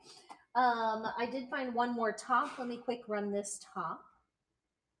 Yeah. I did find one more top. Let me quick run this top.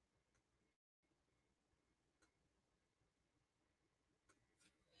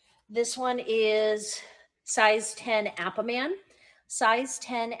 This one is size 10 Appaman. Size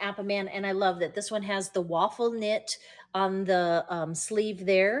 10 Appaman, and I love that this one has the waffle knit on the sleeve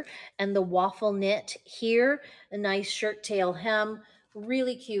there and the waffle knit here. A nice shirt tail hem.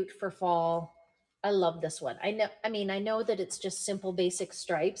 Really cute for fall. I love this one. I know that it's just simple basic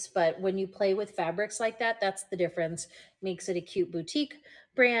stripes, but when you play with fabrics like that, that's the difference. Makes it a cute boutique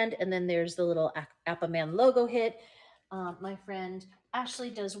brand. And then there's the little Appaman logo hit. My friend Ashley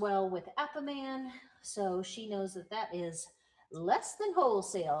does well with Appaman, so she knows that that is less than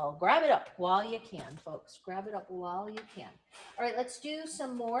wholesale. Grab it up while you can, folks. Grab it up while you can. All right, let's do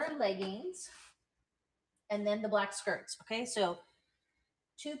some more leggings and then the black skirts. Okay, so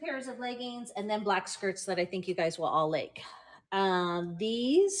 2 pairs of leggings and then black skirts that I think you guys will all like.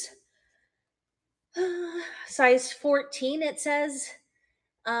 These size 14, it says.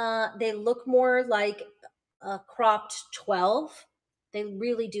 They look more like a cropped 12. They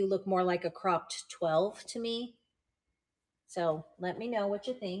really do look more like a cropped 12 to me. So let me know what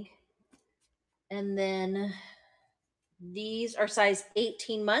you think. And then these are size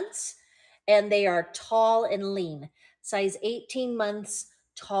 18 months and they are tall and lean. Size 18 months,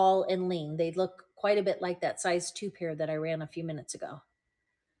 tall and lean. They look quite a bit like that size 2 pair that I ran a few minutes ago.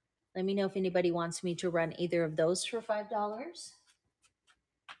 Let me know if anybody wants me to run either of those for $5.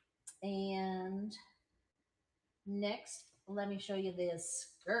 And next, let me show you the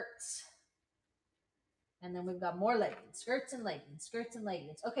skirts. And then we've got more leggings, skirts and leggings, skirts and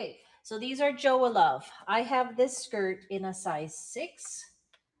leggings. Okay, so these are Joa Love. I have this skirt in a size 6.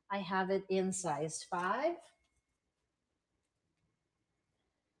 I have it in size 5.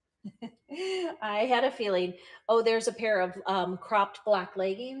 I had a feeling. Oh, there's a pair of cropped black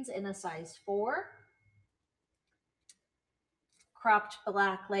leggings in a size 4. Cropped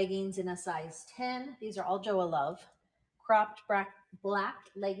black leggings in a size 10. These are all Joa Love. Cropped black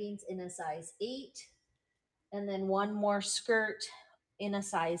leggings in a size 8. And then one more skirt in a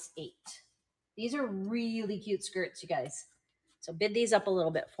size 8. These are really cute skirts, you guys. So bid these up a little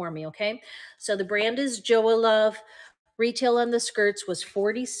bit for me, okay? So the brand is Joa Love. Retail on the skirts was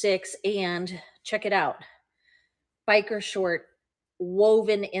 $46, and check it out. Biker short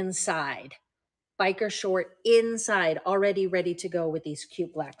woven inside. Biker short inside, already ready to go with these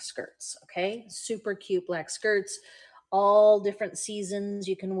cute black skirts, okay? Super cute black skirts. All different seasons.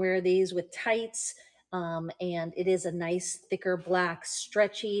 You can wear these with tights. And it is a nice, thicker black,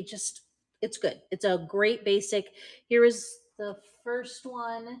 stretchy, just, it's good. It's a great basic. Here is the first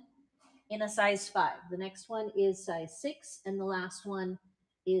one in a size 5. The next one is size 6, and the last one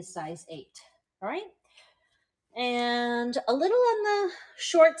is size 8. All right. And a little on the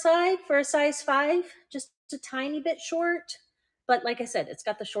short side for a size 5, just a tiny bit short. But like I said, it's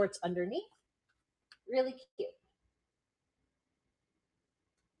got the shorts underneath. Really cute.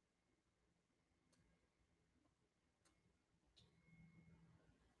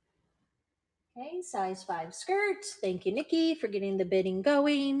 Okay, size 5 skirt. Thank you, Nikki, for getting the bidding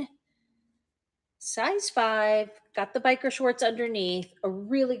going. Size 5, got the biker shorts underneath. A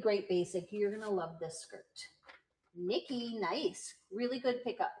really great basic. You're going to love this skirt. Nikki, nice. Really good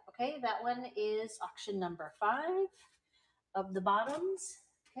pickup. Okay, that one is auction number 5 of the bottoms.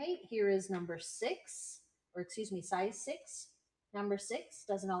 Okay, here is number 6, or excuse me, size 6. Number 6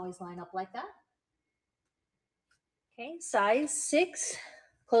 doesn't always line up like that. Okay, size 6,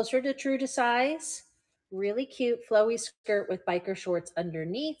 closer to true to size. Really cute flowy skirt with biker shorts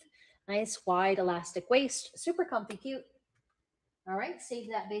underneath. Nice wide elastic waist, super comfy, cute. All right, save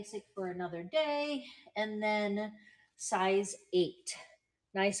that basic for another day. And then size 8,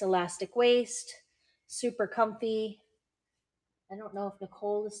 nice elastic waist, super comfy. I don't know if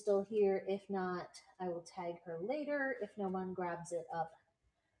Nicole is still here. If not, I will tag her later if no one grabs it up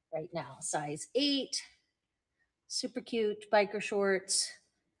right now. Size 8, super cute biker shorts.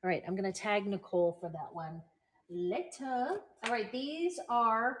 All right, I'm going to tag Nicole for that one later. All right, these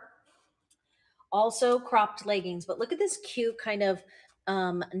are also cropped leggings, but look at this cute kind of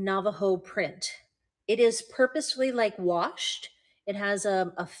Navajo print. It is purposefully like washed. It has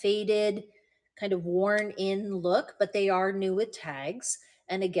a faded, kind of worn in look, but they are new with tags.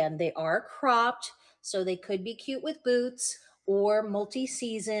 And again, they are cropped, so they could be cute with boots or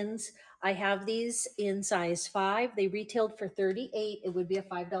multi-seasons. I have these in size 5. They retailed for $38. It would be a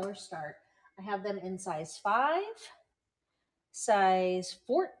 $5 start. I have them in size 5, size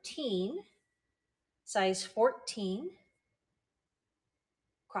 14, size 14,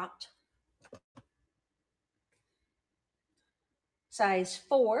 cropped, size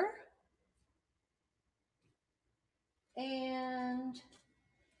 4, and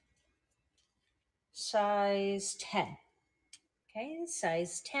size 10. Okay,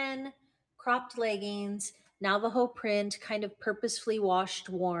 size 10, cropped leggings, Navajo print, kind of purposefully washed,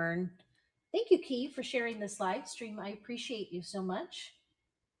 worn. Thank you, Key, for sharing this live stream. I appreciate you so much.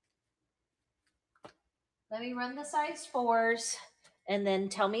 Let me run the size 4s and then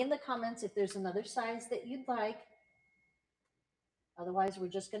tell me in the comments if there's another size that you'd like. Otherwise, we're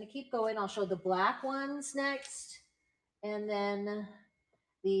just going to keep going. I'll show the black ones next, and then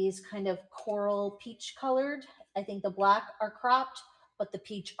these kind of coral peach colored. I think the black are cropped, but the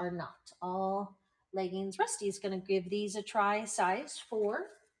peach are not. All leggings. Rusty's going to give these a try, size 4.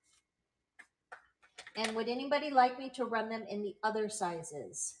 And would anybody like me to run them in the other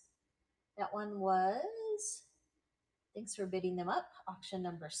sizes? That one was, thanks for bidding them up, auction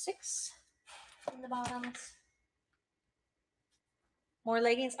number 6 in the bottoms. More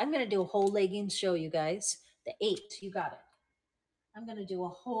leggings. I'm going to do a whole leggings show, you guys. The 8, you got it. I'm going to do a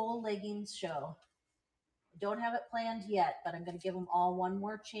whole leggings show. I don't have it planned yet, but I'm going to give them all one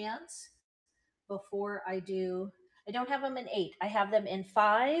more chance before I do. I don't have them in 8. I have them in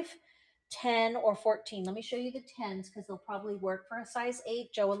 5, 10, or 14. Let me show you the 10s because they'll probably work for a size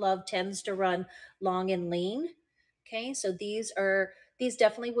 8. Joa Love tends to run long and lean. Okay, so these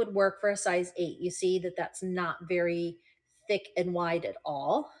definitely would work for a size 8. You see that that's not very thick and wide at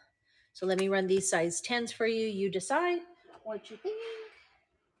all. So let me run these size 10s for you. You decide what you think.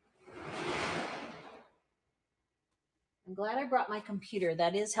 I'm glad I brought my computer.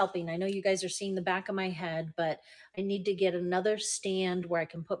 That is helping. I know you guys are seeing the back of my head, but I need to get another stand where I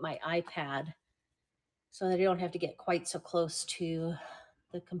can put my iPad so that I don't have to get quite so close to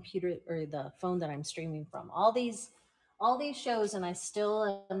the computer or the phone that I'm streaming from. All these shows, and I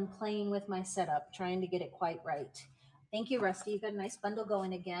still am playing with my setup, trying to get it quite right. Thank you, Rusty. You've got a nice bundle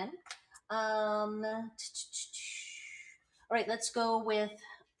going again. All right, let's go with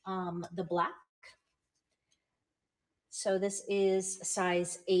the black. So this is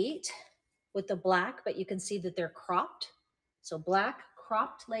size 8 with the black, but you can see that they're cropped. So black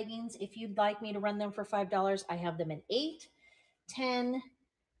cropped leggings. If you'd like me to run them for $5, I have them in 8, 10,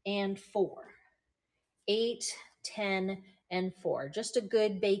 and 4. 8, 10, and 4. Just a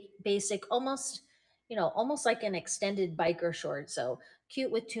good basic, almost like an extended biker short. So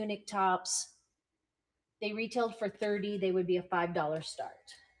cute with tunic tops. They retailed for $30. They would be a $5 start.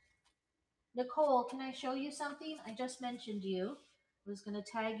 Nicole, can I show you something? I just mentioned you. I was going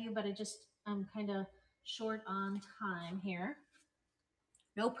to tag you, but I'm kind of short on time here.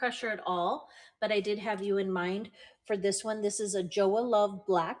 No pressure at all, but I did have you in mind for this one. This is a Joa Love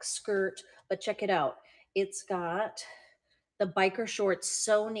black skirt, but check it out. It's got the biker shorts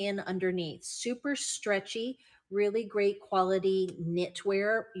sewn in underneath. Super stretchy, really great quality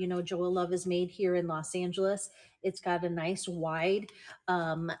knitwear. You know, Joa Love is made here in Los Angeles. It's got a nice wide,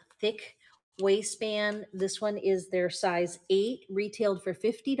 thick waistband. This one is their size 8, retailed for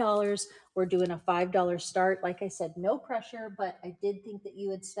 $50. We're doing a $5 start. Like I said, no pressure, but I did think that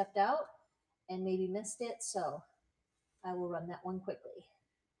you had stepped out and maybe missed it, so I will run that one quickly.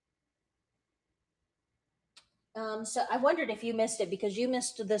 So I wondered if you missed it because you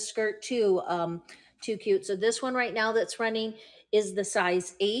missed the skirt too. Too cute. So this one right now that's running is the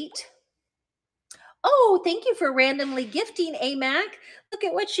size 8. Oh, thank you for randomly gifting, AMAC. Look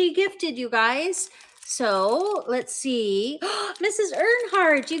at what she gifted, you guys. So let's see. Mrs.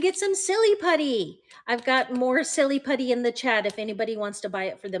 Earnhardt, you get some silly putty. I've got more silly putty in the chat if anybody wants to buy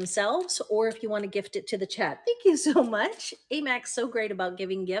it for themselves or if you want to gift it to the chat. Thank you so much. AMAC's so great about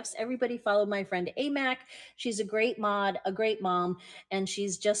giving gifts. Everybody follow my friend AMAC. She's a great mod, a great mom, and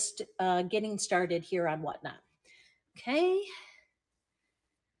she's just getting started here on Whatnot. Okay.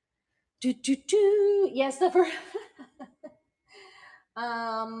 Yes, the first.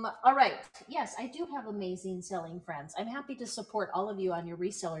 All right. Yes, I do have amazing selling friends. I'm happy to support all of you on your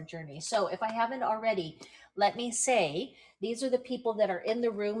reseller journey. So if I haven't already, let me say, these are the people that are in the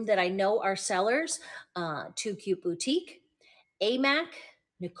room that I know are sellers. Too Cute Boutique, AMAC,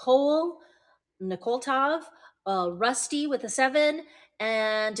 Nicole Tav, Rusty with a 7,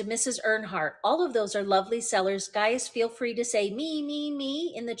 and Mrs. Earnhardt. All of those are lovely sellers. Guys, feel free to say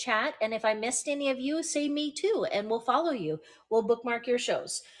me in the chat. And if I missed any of you, say me too, and we'll follow you. We'll bookmark your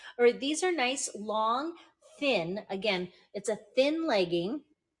shows. All right, these are nice, long, thin, again, it's a thin legging,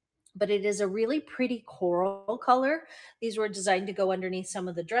 but it is a really pretty coral color. These were designed to go underneath some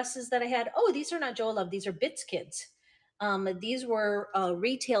of the dresses that I had. Oh, these are not Joe Love. These are Bits Kids. These were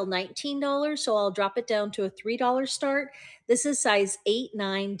retail $19, so I'll drop it down to a $3 start. This is size 8,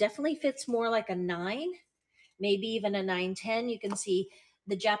 9. Definitely fits more like a 9, maybe even a 9, 10. You can see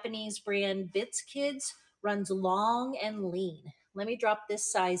the Japanese brand Bits Kids runs long and lean. Let me drop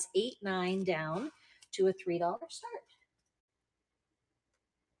this size 8, 9 down to a $3 start.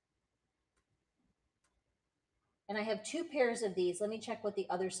 And I have 2 pairs of these. Let me check what the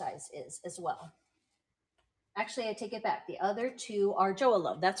other size is as well. Actually, I take it back. The other 2 are Joa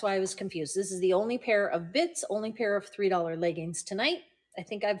Love. That's why I was confused. This is the only pair of Bits, only pair of $3 leggings tonight. I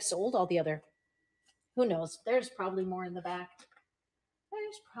think I've sold all the other. Who knows? There's probably more in the back.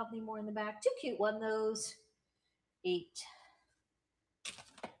 There's probably more in the back. Too cute one, those. 8.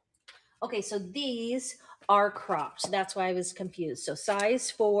 Okay, so these are cropped. That's why I was confused. So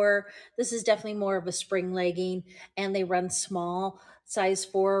size 4, this is definitely more of a spring legging, and they run small. Size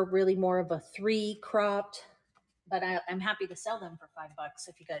 4, really more of a 3 cropped, but I'm happy to sell them for $5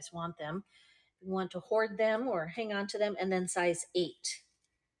 if you guys want them. If you want to hoard them or hang on to them. And then size 8,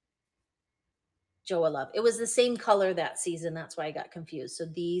 Joa Love. It was the same color that season. That's why I got confused. So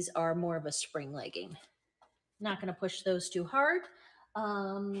these are more of a spring legging. Not going to push those too hard.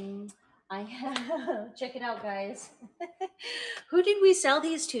 I have, check it out, guys. Who did we sell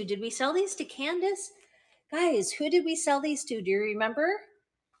these to? Did we sell these to Candace? Guys, who did we sell these to? Do you remember?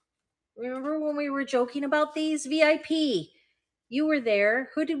 Remember when we were joking about these? VIP. You were there.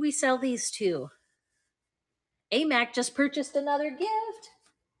 Who did we sell these to? AMAC just purchased another gift.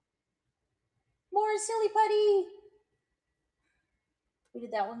 More silly putty. Who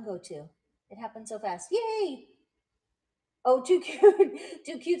did that one go to? It happened so fast. Yay! Oh, too cute.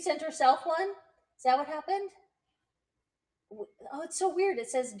 Too cute sent herself one. Is that what happened? Oh, it's so weird. It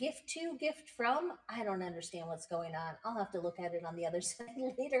says gift to, gift from. I don't understand what's going on. I'll have to look at it on the other side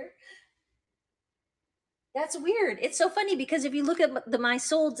later. That's weird. It's so funny because if you look at the my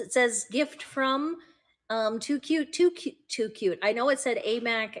solds, it says gift from too cute, too cute, too cute. I know it said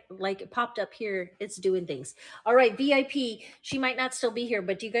AMAC, like it popped up here. It's doing things. All right, VIP. She might not still be here,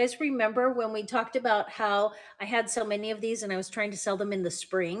 but do you guys remember when we talked about how I had so many of these and I was trying to sell them in the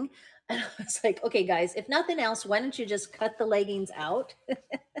spring? And I was like, okay, guys, if nothing else, why don't you just cut the leggings out?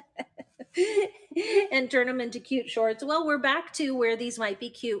 And turn them into cute shorts. Well, we're back to where these might be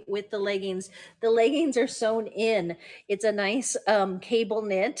cute with the leggings. The leggings are sewn in. It's a nice cable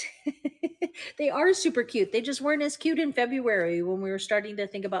knit. They are super cute. They just weren't as cute in February when we were starting to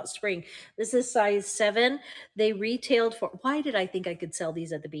think about spring. This is size 7. They retailed for, why did I think I could sell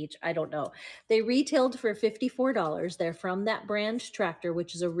these at the beach? I don't know. They retailed for $54. They're from that brand Tractor,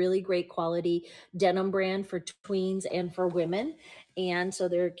 which is a really great quality denim brand for tweens and for women. And so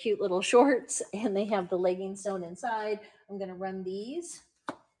they're cute little shorts and they have the leggings sewn inside. I'm going to run these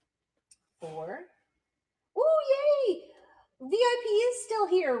for, oh, yay! VIP is still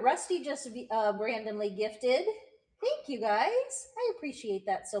here. Rusty just randomly gifted. Thank you, guys. I appreciate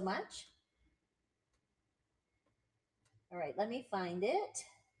that so much. All right, let me find it.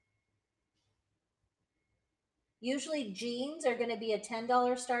 Usually jeans are going to be a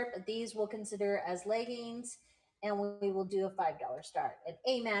 $10 start, but these we'll consider as leggings, and we will do a $5 start. And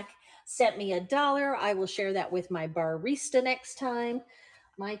AMAC sent me $1. I will share that with my barista next time.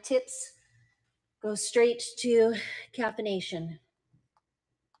 My tips go straight to caffeination.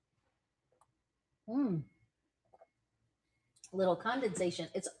 Little condensation.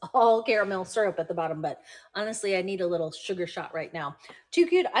 It's all caramel syrup at the bottom, but honestly, I need a little sugar shot right now. Too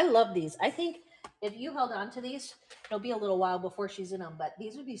cute. I love these. I think if you held on to these, it'll be a little while before she's in them, but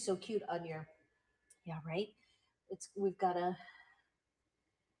these would be so cute on your, yeah, right? We've got a,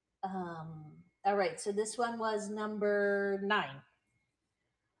 all right, so this one was number 9.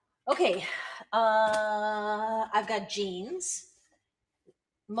 Okay, I've got jeans.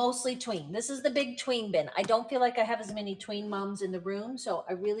 Mostly tween. This is the big tween bin. I don't feel like I have as many tween moms in the room, so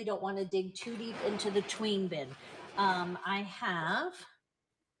I really don't want to dig too deep into the tween bin. I have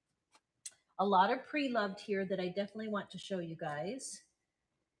a lot of pre-loved here that I definitely want to show you guys.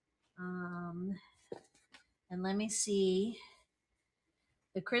 And let me see.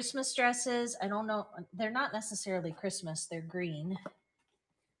 The Christmas dresses, I don't know. They're not necessarily Christmas. They're green.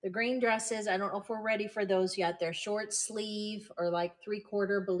 The green dresses, I don't know if we're ready for those yet. They're short sleeve or like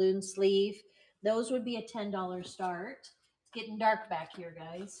 3/4 balloon sleeve. Those would be a $10 start. It's getting dark back here,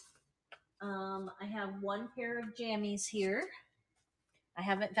 guys. I have 1 pair of jammies here. I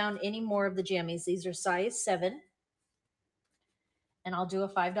haven't found any more of the jammies. These are size 7. and I'll do a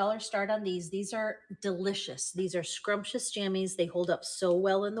 $5 start on these. These are delicious. These are scrumptious jammies. They hold up so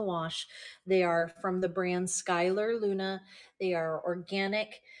well in the wash. They are from the brand Skylar Luna. They are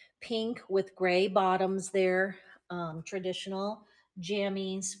organic pink with gray bottoms there, traditional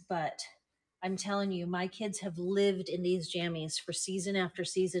jammies, but I'm telling you, my kids have lived in these jammies for season after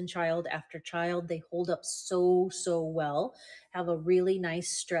season, child after child. They hold up so, so well, have a really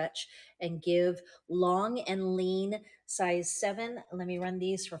nice stretch, and give long and lean size 7. Let me run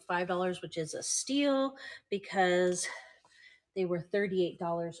these for $5, which is a steal because they were $38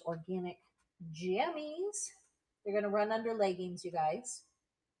 organic jammies. They're going to run under leggings, you guys.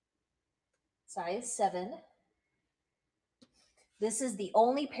 Size 7. This is the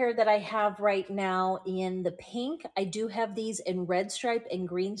only pair that I have right now in the pink. I do have these in red stripe and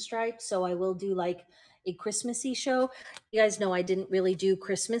green stripe, so I will do like a Christmassy show. You guys know I didn't really do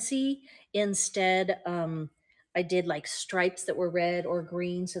Christmassy. Instead, I did like stripes that were red or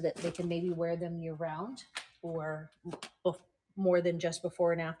green so that they can maybe wear them year round or more than just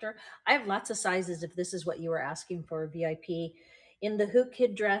before and after. I have lots of sizes if this is what you were asking for, VIP. In the Hoot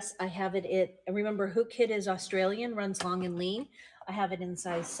Kid dress, I have it at, remember Hoot Kid is Australian, runs long and lean. I have it in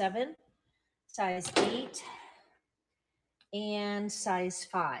size 7, size 8, and size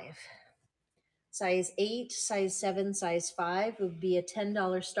 5. Size 8, size 7, size 5 would be a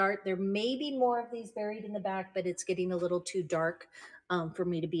 $10 start. There may be more of these buried in the back, but it's getting a little too dark for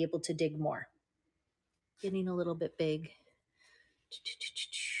me to be able to dig more. Getting a little bit big.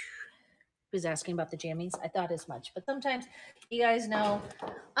 Was asking about the jammies. I thought as much, but sometimes you guys know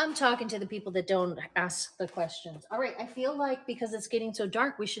I'm talking to the people that don't ask the questions. All right, I feel like because it's getting so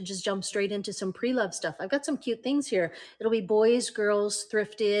dark, we should just jump straight into some pre-love stuff. I've got some cute things here. It'll be boys, girls,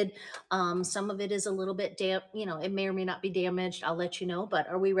 thrifted. Some of it is a little bit damp, you know, it may or may not be damaged. I'll let you know, but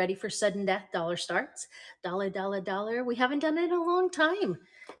are we ready for sudden death dollar starts? Dollar, dollar, dollar. We haven't done it in a long time.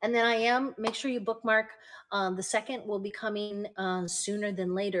 And then make sure you bookmark. The second will be coming sooner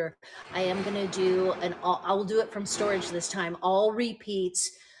than later. I am going to do I will do it from storage this time. All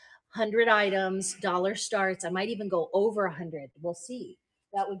repeats, 100 items, dollar starts. I might even go over 100. We'll see.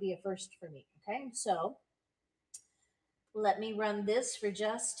 That would be a first for me. Okay. So let me run this for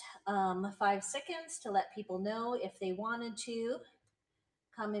just 5 seconds to let people know if they wanted to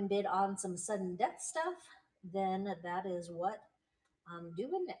come and bid on some sudden death stuff. Then that is what I'm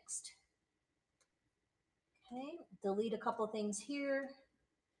doing next. Okay. Delete a couple things here.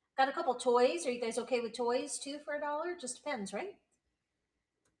 Got a couple toys. Are you guys okay with toys too for $1? Just depends, right?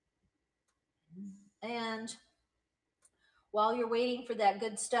 And while you're waiting for that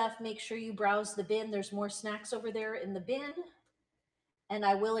good stuff, make sure you browse the bin. There's more snacks over there in the bin. And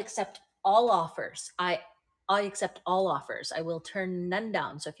I will accept all offers. I accept all offers. I will turn none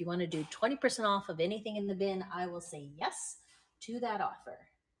down. So if you want to do 20% off of anything in the bin, I will say yes to that offer.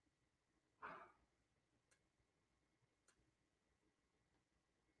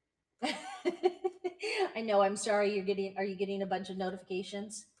 I know, I'm sorry are you getting a bunch of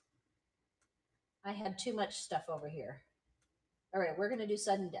notifications? I had too much stuff over here. All right, we're going to do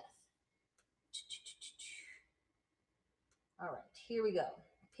sudden death. All right, here we go.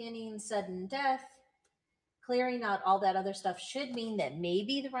 Pinning sudden death. Clearing out all that other stuff should mean that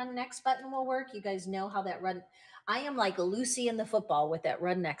maybe the run next button will work. You guys know how that run. I am like Lucy in the football with that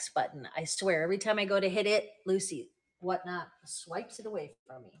run next button. I swear, every time I go to hit it, Lucy, whatnot, swipes it away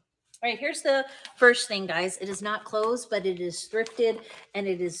from me. All right, here's the first thing, guys. It is not closed, but it is thrifted, and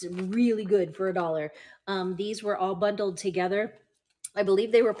it is really good for $1. These were all bundled together. I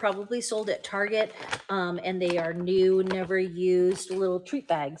believe they were probably sold at Target, and they are new, never used little treat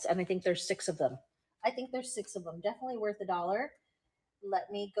bags, and I think there's 6 of them. Definitely worth $1. Let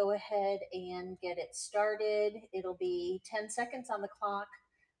me go ahead and get it started. It'll be 10 seconds on the clock.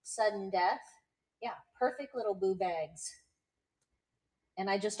 Sudden death. Yeah, perfect little boo bags. And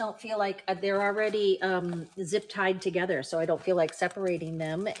I just don't feel like they're already zip tied together, so I don't feel like separating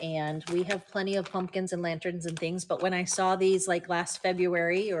them. And we have plenty of pumpkins and lanterns and things. But when I saw these like last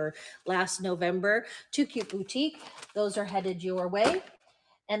February or last November, Too Cute Boutique, those are headed your way.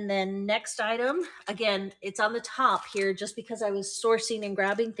 And then next item, again, it's on the top here just because I was sourcing and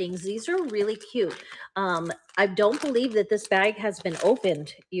grabbing things. These are really cute. I don't believe that this bag has been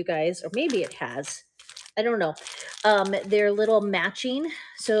opened, you guys, or maybe it has. I don't know. They're little matching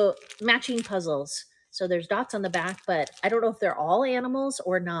puzzles. So there's dots on the back, but I don't know if they're all animals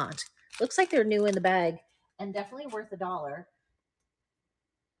or not. Looks like they're new in the bag and definitely worth $1.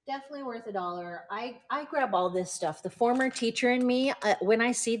 Definitely worth $1. I grab all this stuff. The former teacher in me, when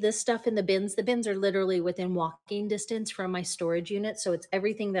I see this stuff in the bins are literally within walking distance from my storage unit. So it's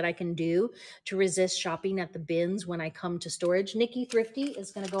everything that I can do to resist shopping at the bins when I come to storage. Nikki Thrifty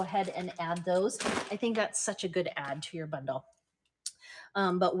is going to go ahead and add those. I think that's such a good add to your bundle.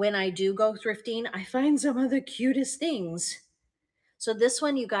 But when I do go thrifting, I find some of the cutest things. So this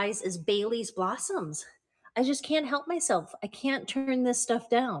one, you guys, is Bailey's Blossoms. I just can't help myself. I can't turn this stuff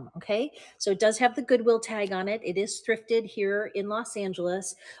down. Okay. So it does have the Goodwill tag on it. It is thrifted here in Los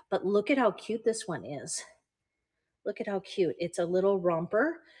Angeles, but look at how cute this one is. Look at how cute. It's a little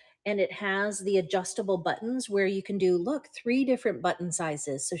romper and it has the adjustable buttons where you can do, look, 3 different button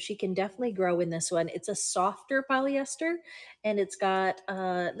sizes. So she can definitely grow in this one. It's a softer polyester and it's got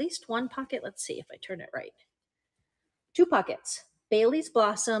at least one pocket. Let's see if I turn it right. 2 pockets. Bailey's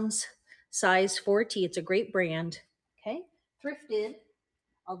Blossoms, size 4T. It's a great brand. Okay. Thrifted.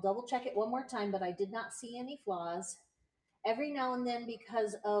 I'll double check it one more time, but I did not see any flaws. Every now and then,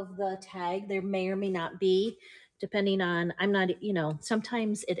 because of the tag, there may or may not be, depending on, I'm not,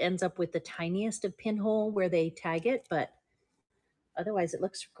 sometimes it ends up with the tiniest of pinhole where they tag it, but otherwise it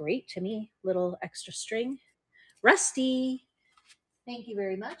looks great to me. Little extra string. Rusty. Thank you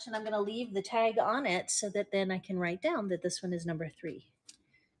very much. And I'm going to leave the tag on it so that then I can write down that this one is number 3.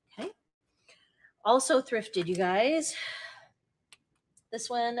 Okay. Also thrifted, you guys. This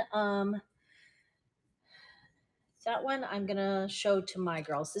one, that one I'm going to show to my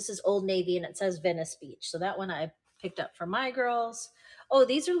girls. This is Old Navy and it says Venice Beach. So that one I picked up for my girls. Oh,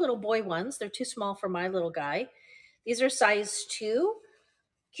 these are little boy ones. They're too small for my little guy. These are size 2.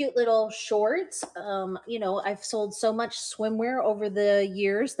 Cute little shorts. I've sold so much swimwear over the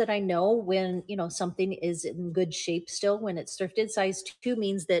years that I know when, something is in good shape still when it's thrifted. Size 2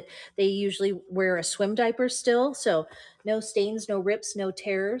 means that they usually wear a swim diaper still. So no stains, no rips, no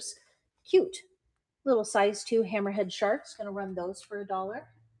tears. Cute. Little size 2 hammerhead sharks. Going to run those for $1.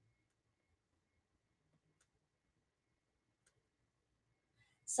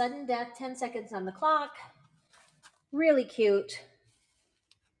 Sudden death, 10 seconds on the clock. Really cute.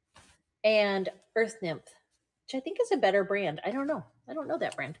 And Earth Nymph, which I think is a better brand. I don't know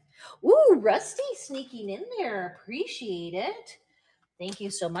that brand. Ooh, Rusty sneaking in there. Appreciate it. Thank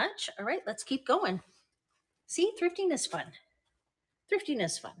you so much. All right, let's keep going. See, thrifting is fun. Thrifting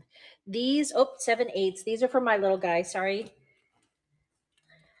is fun. These, 7/8. These are for my little guy. Sorry.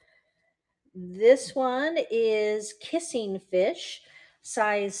 This one is Kissing Fish,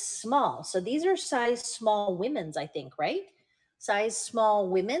 size small. So these are size small women's, I think, right? Size small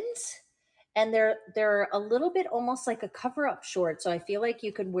women's. And they're a little bit almost like a cover-up short. So I feel like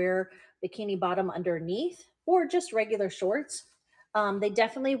you could wear bikini bottom underneath or just regular shorts. They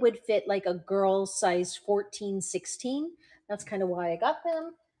definitely would fit like a girl size 14, 16. That's kind of why I got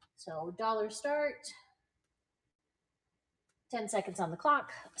them. So $1 start. 10 seconds on the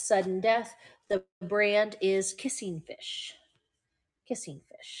clock. Sudden death. The brand is Kissing Fish. Kissing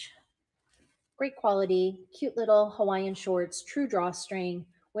Fish. Great quality, cute little Hawaiian shorts, true drawstring,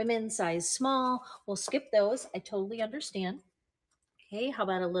 women size small. We'll skip those. I totally understand. Okay, how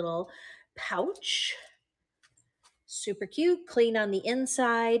about a little pouch? Super cute, clean on the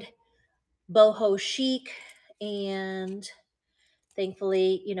inside, boho chic, and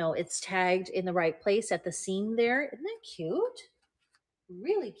thankfully, it's tagged in the right place at the seam there. Isn't that cute?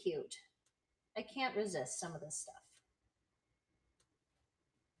 Really cute. I can't resist some of this stuff.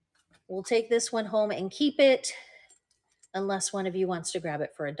 We'll take this one home and keep it unless one of you wants to grab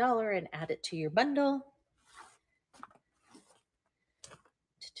it for $1 and add it to your bundle.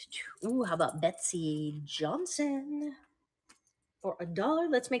 Ooh, how about Betsy Johnson for $1?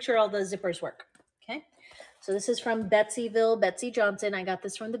 Let's make sure all the zippers work. Okay. So this is from Betsyville, Betsy Johnson. I got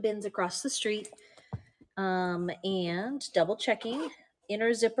this from the bins across the street. And double checking.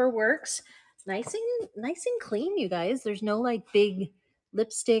 Inner zipper works. Nice and clean, you guys. There's no like big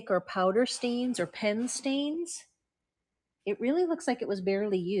lipstick or powder stains or pen stains. It really looks like it was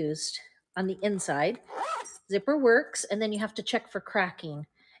barely used on the inside. Zipper works, and then you have to check for cracking.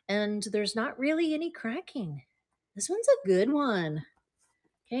 And there's not really any cracking. This one's a good one.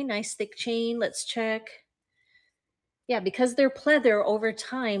 Okay, nice thick chain. Let's check. Yeah, because they're pleather over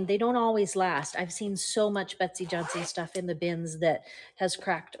time, they don't always last. I've seen so much Betsy Johnson stuff in the bins that has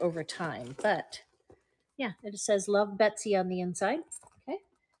cracked over time. But yeah, it says Love Betsy on the inside. Okay,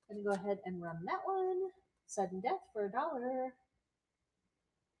 I'm going to go ahead and run that one. Sudden death for $1.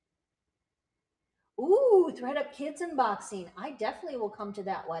 Ooh, Thread Up Kids unboxing. I definitely will come to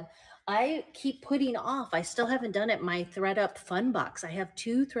that one. I keep putting off. I still haven't done it. My Thread Up Fun Box. I have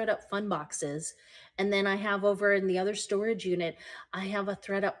 2 Thread Up Fun Boxes, And then I have over in the other storage unit, I have a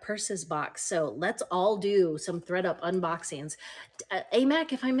thread up purses box. So let's all do some thread up unboxings.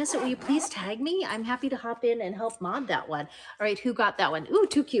 AMAC, if I miss it, will you please tag me? I'm happy to hop in and help mod that one. All right, who got that one? Ooh,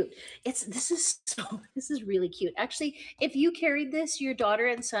 too cute. This is really cute. Actually, if you carried this, your daughter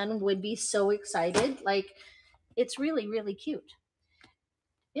and son would be so excited. Like, it's really, really cute.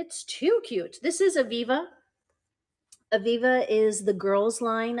 It's too cute. This is Aviva. Aviva is the girls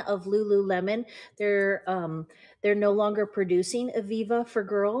line of Lululemon. They're no longer producing Aviva for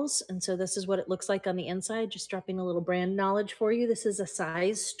girls, and so this is what it looks like on the inside. Just dropping a little brand knowledge for you. This is a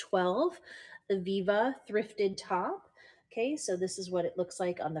size 12 Aviva thrifted top. Okay, so this is what it looks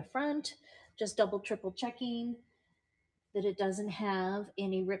like on the front. Just double triple checking that it doesn't have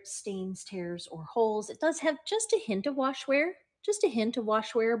any rips, stains, tears, or holes. It does have just a hint of wash wear, just a hint of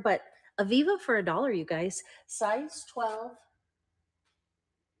wash wear, but Aviva for $1, you guys. Size 12,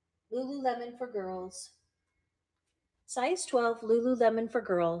 Lululemon for girls. Size 12, Lululemon for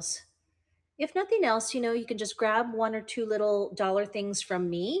girls. If nothing else, you can just grab one or two little dollar things from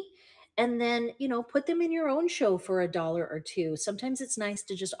me and then, put them in your own show for $1 or two. Sometimes it's nice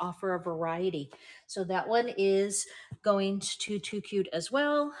to just offer a variety. So that one is going to Too Cute as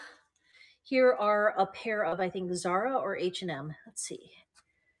well. Here are a pair of, I think, Zara or H&M. Let's see.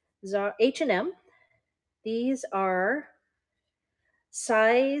 Zara, H&M. These are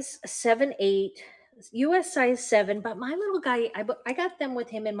size 7, 8, US size 7, but my little guy, I got them with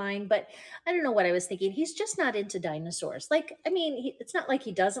him in mind, but I don't know what I was thinking. He's just not into dinosaurs. Like, I mean, it's not like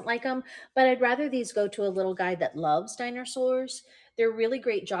he doesn't like them, but I'd rather these go to a little guy that loves dinosaurs. They're really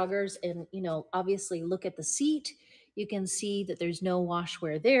great joggers, and, obviously look at the seat. You can see that there's no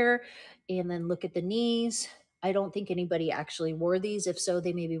washwear there, and then look at the knees. I don't think anybody actually wore these. If so,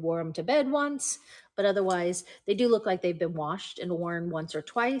 they maybe wore them to bed once, but otherwise they do look like they've been washed and worn once or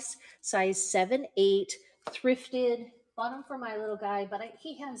twice. Size 7, 8, thrifted. Bought them for my little guy, but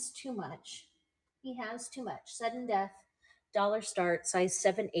he has too much. He has too much. Sudden death, dollar start, size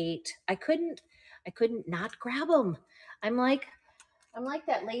 7, 8. I couldn't not grab them. I'm like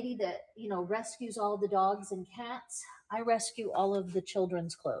that lady that, rescues all the dogs and cats. I rescue all of the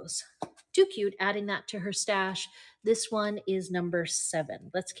children's clothes. Too cute, adding that to her stash. This one is number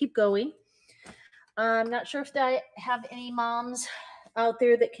 7. Let's keep going. I'm not sure if I have any moms out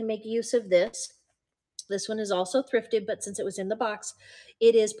there that can make use of this. This one is also thrifted, but since it was in the box,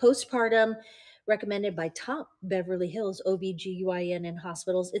 it is postpartum, recommended by top Beverly Hills OBGYN and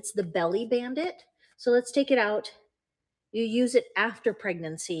hospitals. It's the Belly Bandit. So let's take it out. You use it after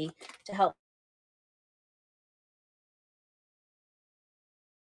pregnancy to help.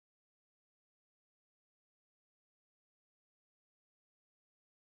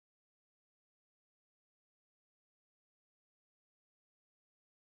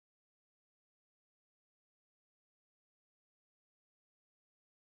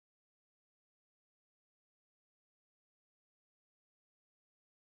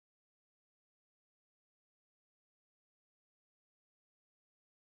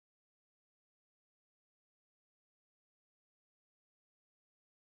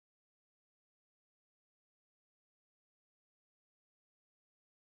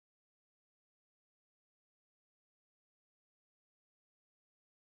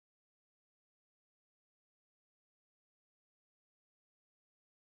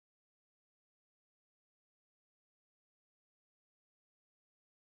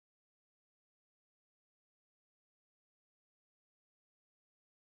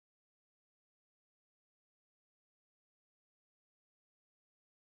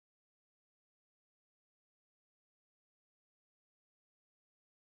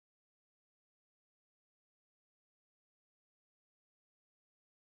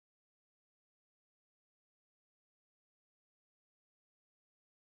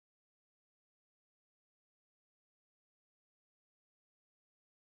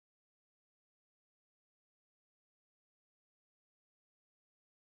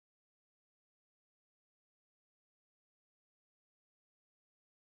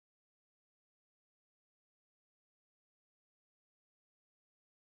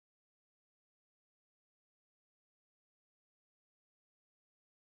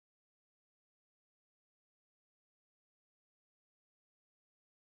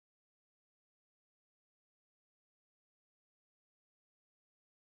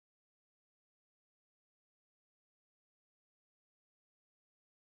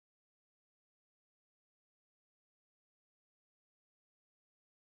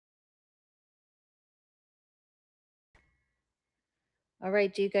 All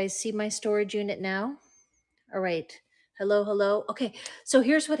right, do you guys see my storage unit now? All right, Hello, hello. Okay, so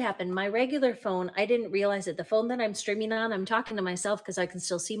here's what happened. My regular phone, I didn't realize it. The phone that I'm streaming on, I'm talking to myself because I can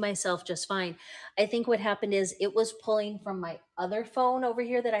still see myself just fine. I think what happened is it was pulling from my other phone over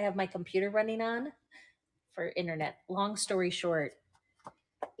here that I have my computer running on for internet. Long story short,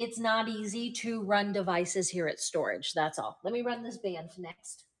 it's not easy to run devices here at storage. That's all. Let me run this band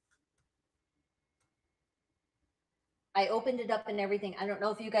next. I opened it up and everything. I don't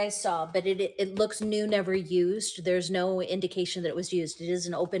know if you guys saw, but it looks new, never used. There's no indication that it was used. It is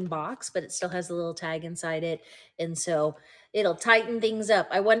an open box, but it still has a little tag inside it, and so it'll tighten things up.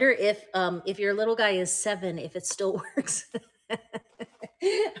 I wonder if your little guy is 7, if it still works. All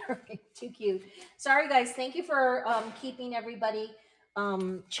right, too cute. Sorry, guys. Thank you for keeping everybody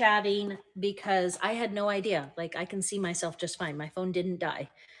chatting because I had no idea. Like I can see myself just fine. My phone didn't die.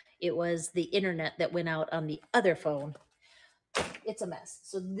 It was the internet that went out on the other phone. It's a mess.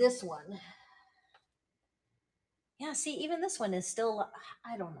 So this one, yeah, see, even this one is still,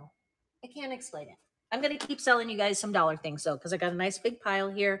 I don't know. I can't explain it. I'm going to keep selling you guys some dollar things though, because I got a nice big pile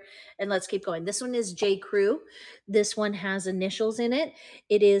here, and let's keep going. This one is J. Crew. This one has initials in it.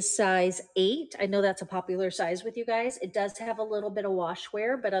 It is size 8. I know that's a popular size with you guys. It does have a little bit of wash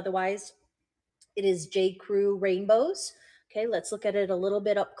wear, but otherwise it is J. Crew Rainbows. Okay, let's look at it a little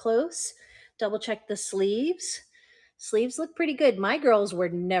bit up close. Double check the sleeves. Sleeves look pretty good. My girls were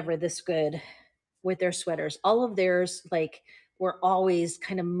never this good with their sweaters. All of theirs, like, were always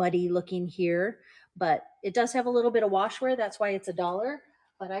kind of muddy looking here, but it does have a little bit of wash wear. That's why it's $1.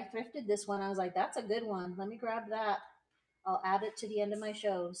 But I thrifted this one. I was like, that's a good one. Let me grab that. I'll add it to the end of my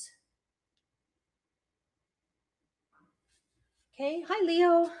shows. Okay. Hi,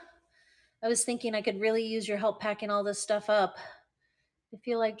 Leo. I was thinking I could really use your help packing all this stuff up. If you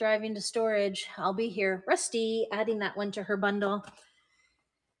feel like driving to storage, I'll be here. Rusty, adding that one to her bundle.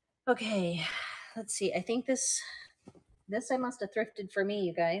 Okay, let's see. I think this I must have thrifted for me,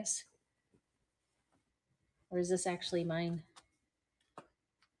 you guys. Or is this actually mine?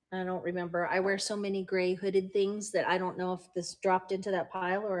 I don't remember. I wear so many gray hooded things that I don't know if this dropped into that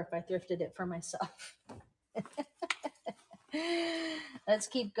pile or if I thrifted it for myself. Let's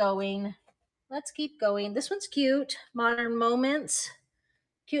keep going. Let's keep going. This one's cute. Modern Moments.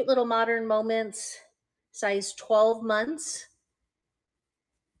 Cute little Modern Moments. Size 12 months.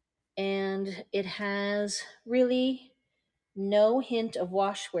 And it has really no hint of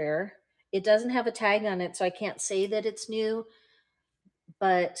wash wear. It doesn't have a tag on it, so I can't say that it's new.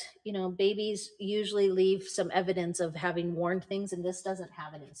 But, you know, babies usually leave some evidence of having worn things, and this doesn't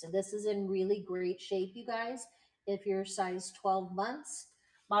have any. So this is in really great shape, you guys. If you're size 12 months,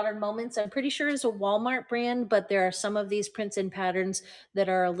 Modern Moments, I'm pretty sure is a Walmart brand, but there are some of these prints and patterns that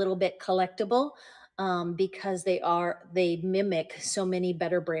are a little bit collectible because they mimic so many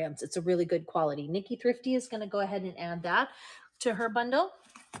better brands. It's a really good quality. Nikki Thrifty is going to go ahead and add that to her bundle.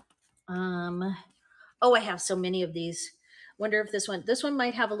 Oh, I have so many of these. Wonder if this one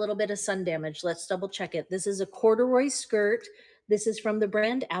might have a little bit of sun damage. Let's double check it. This is a corduroy skirt. This is from the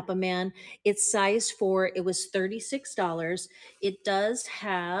brand Appaman. It's size 4. It was $36. It does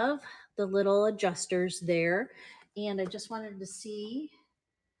have the little adjusters there. And I just wanted to see,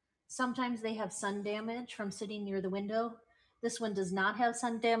 sometimes they have sun damage from sitting near the window. This one does not have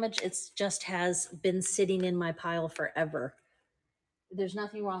sun damage. It's just has been sitting in my pile forever. There's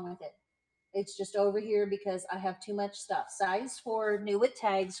nothing wrong with it. It's just over here because I have too much stuff. Size 4, new with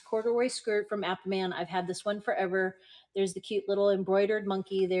tags, corduroy skirt from Appaman. I've had this one forever. There's the cute little embroidered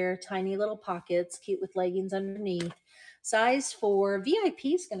monkey there, tiny little pockets, cute with leggings underneath. Size 4, VIP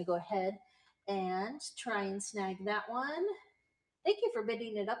is going to go ahead and try and snag that one. Thank you for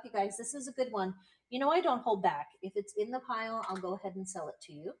bidding it up, you guys. This is a good one. You know, I don't hold back. If it's in the pile, I'll go ahead and sell it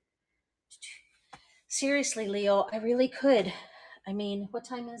to you. Seriously, Leo, I really could. I mean, what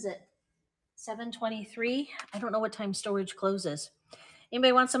time is it? 7:23. I don't know what time storage closes.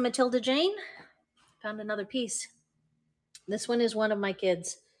 Anybody want some Matilda Jane? Found another piece. This one is one of my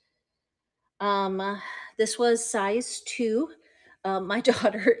kids. This was size 2. My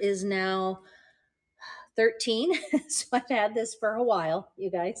daughter is now 13, so I've had this for a while,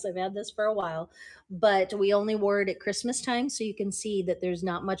 you guys. I've had this for a while, but we only wore it at Christmas time, so you can see that there's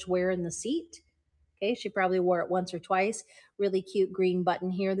not much wear in the seat. Okay, she probably wore it once or twice. Really cute green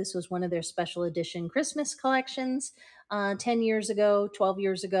button here. This was one of their special edition Christmas collections 10 years ago, 12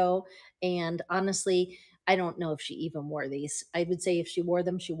 years ago. And honestly, I don't know if she even wore these. I would say if she wore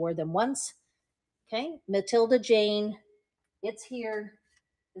them once. Okay, Matilda Jane, it's here.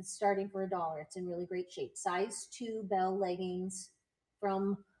 It's starting for $1. It's in really great shape. Size 2 Bell leggings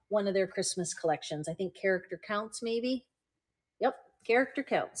from one of their Christmas collections. I think Character Counts, maybe. Yep, Character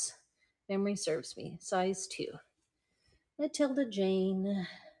Counts. Memory serves me. Size 2. Matilda Jane.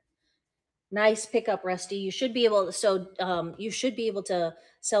 Nice pickup, Rusty. You should be able to, you should be able to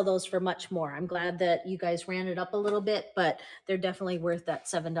sell those for much more. I'm glad that you guys ran it up a little bit, but they're definitely worth that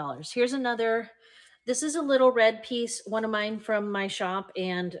 $7. Here's another. This is a little red piece, one of mine from my shop,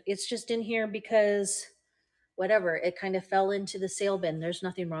 and it's just in here because whatever, it kind of fell into the sale bin. There's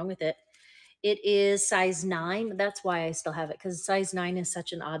nothing wrong with it. It is size 9. That's why I still have it, because size 9 is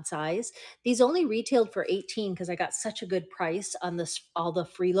such an odd size. These only retailed for 18 because I got such a good price on this, all the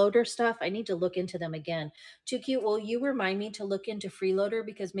freeloader stuff. I need to look into them again. Too cute. Will you remind me to look into freeloader,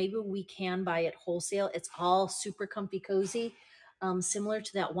 because maybe we can buy it wholesale. It's all super comfy cozy, similar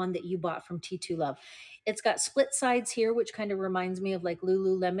to that one that you bought from T2 Love. It's got split sides here, which kind of reminds me of like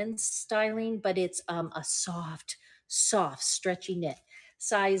Lululemon styling, but it's a soft, stretchy knit.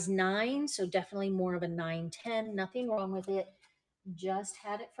 Size 9, so definitely more of a 9-10. Nothing wrong with it. Just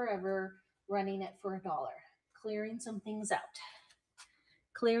had it forever, running it for $1. Clearing some things out.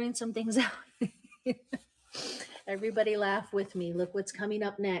 Clearing some things out. Everybody laugh with me. Look what's coming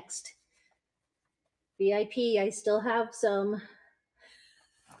up next. VIP, I still have some.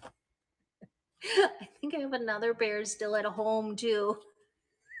 I think I have another bear still at home too.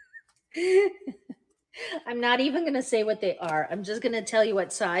 I'm not even going to say what they are. I'm just going to tell you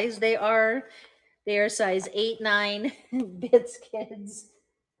what size they are. They are size 8, 9 bits, kids.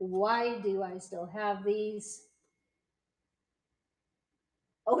 Why do I still have these?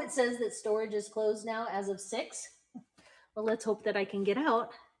 Oh, it says that storage is closed now as of 6. Well, let's hope that I can get out.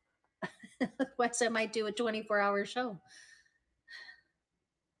 Otherwise, I might do a 24-hour show.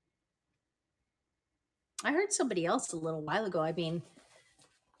 I heard somebody else a little while ago. I mean,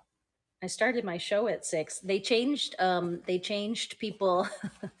 I started my show at 6. They changed people.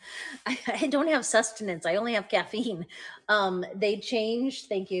 I don't have sustenance. I only have caffeine. They changed,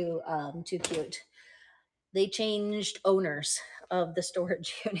 thank you, too cute. They changed owners of the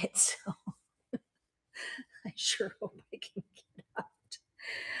storage units. So I sure hope I can get out.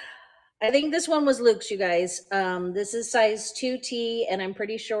 I think this one was Luke's, you guys. This is size 2T, and I'm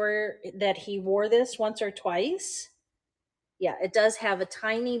pretty sure that he wore this once or twice. Yeah, it does have a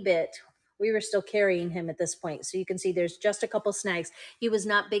tiny bit. We were still carrying him at this point. So you can see there's just a couple snags. He was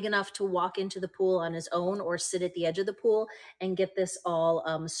not big enough to walk into the pool on his own or sit at the edge of the pool and get this all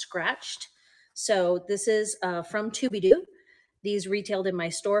scratched. So this is from Tubidoo. These retailed in my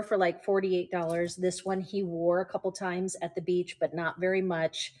store for like $48. This one he wore a couple times at the beach, but not very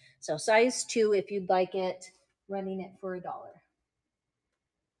much. So size 2, if you'd like it, running it for $1.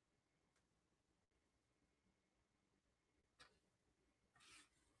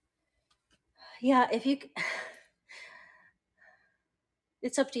 Yeah, if you,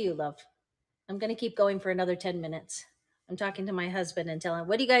 it's up to you, love. I'm going to keep going for another 10 minutes. I'm talking to my husband and telling him,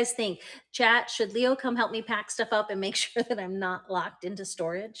 what do you guys think? Chat, should Leo come help me pack stuff up and make sure that I'm not locked into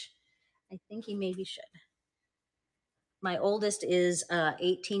storage? I think he maybe should. My oldest is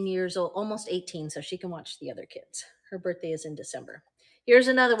 18 years old, almost 18, so she can watch the other kids. Her birthday is in December. Here's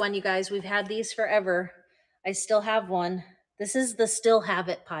another one, you guys. We've had these forever. I still have one. This is the still have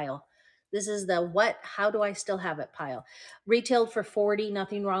it pile. This is the what, how do I still have it pile. Retailed for 40,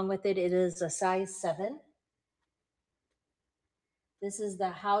 nothing wrong with it. It is a size 7. This is the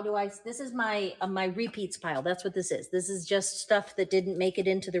how do I, this is my repeats pile. That's what this is. This is just stuff that didn't make it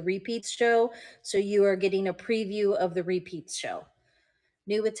into the repeats show. So you are getting a preview of the repeats show.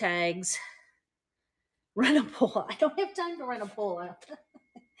 New with tags. Run a poll. I don't have time to run a poll.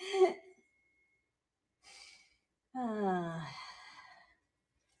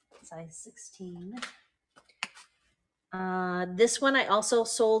 Size 16. This one I also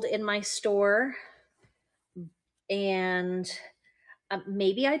sold in my store. And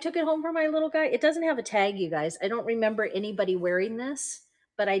maybe I took it home for my little guy. It doesn't have a tag, you guys. I don't remember anybody wearing this,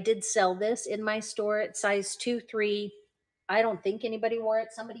 but I did sell this in my store at size 2, 3. I don't think anybody wore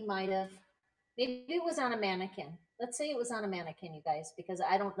it. Somebody might have. Maybe it was on a mannequin. Let's say it was on a mannequin, you guys, because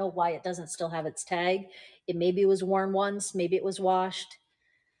I don't know why it doesn't still have its tag. It maybe was worn once. Maybe it was washed.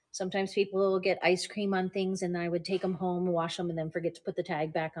 Sometimes people will get ice cream on things, and I would take them home, wash them, and then forget to put the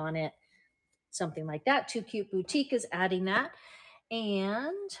tag back on it. Something like that. Too Cute Boutique is adding that.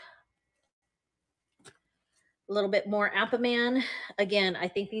 And a little bit more Appaman. Again, I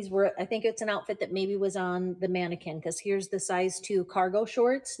think it's an outfit that maybe was on the mannequin, because here's the size 2 cargo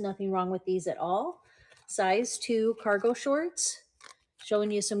shorts. Nothing wrong with these at all. Size 2 cargo shorts.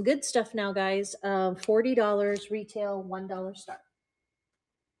 Showing you some good stuff now, guys. $40 retail, $1 start.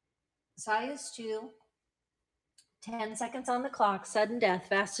 Size 2, 10 seconds on the clock, sudden death,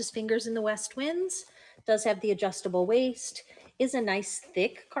 fastest fingers in the west winds. Does have the adjustable waist. Is a nice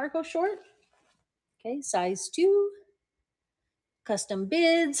thick cargo short. Okay, size 2. Custom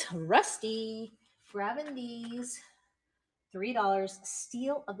bids, Rusty, grabbing these. $3,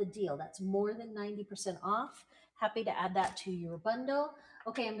 steal of the deal. That's more than 90% off. Happy to add that to your bundle.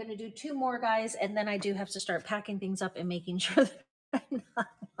 Okay, I'm going to do two more, guys, and then I do have to start packing things up and making sure that I'm not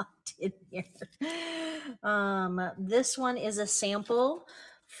locked in here. This one is a sample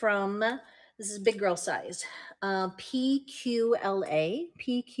from, this is big girl size, PQLA.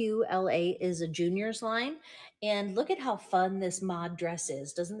 PQLA is a juniors line. And look at how fun this mod dress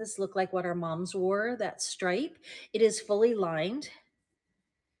is. Doesn't this look like what our moms wore, that stripe? It is fully lined.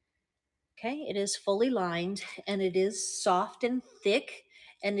 Okay, it is fully lined and it is soft and thick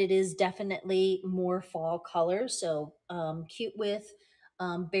and it is definitely more fall color. So cute with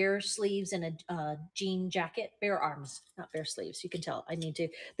bare sleeves and a jean jacket, bare arms, not bare sleeves. You can tell I need to.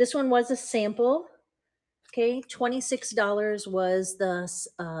 This one was a sample. Okay, $26 was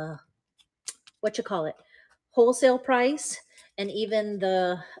the what you call it, wholesale price, and even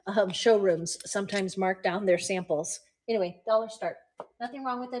the showrooms sometimes mark down their samples. Anyway, dollar start. Nothing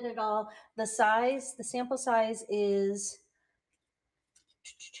wrong with it at all. The size, the sample size is,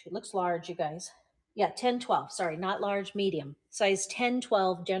 it looks large, you guys. Yeah, 10, 12. Sorry, not large, medium. Size 10,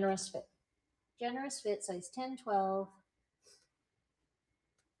 12, generous fit. Generous fit, size 10, 12.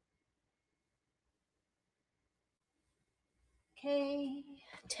 Okay,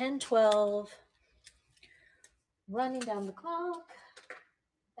 10, 12. Running down the clock.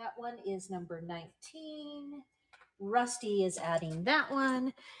 That one is number 19. Rusty is adding that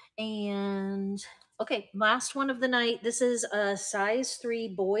one. And okay, last one of the night. This is a size 3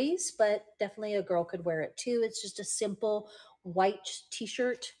 boys, but definitely a girl could wear it too. It's just a simple white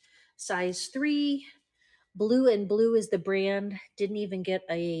t-shirt, size 3. Blue and Blue is the brand. Didn't even get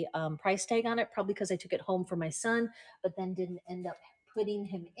a price tag on it, probably because I took it home for my son, but then didn't end up putting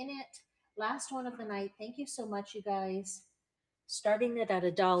him in it. Last one of the night. Thank you so much, you guys. Starting it at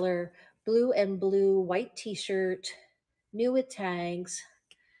 $1. Blue and Blue white t-shirt, new with tags.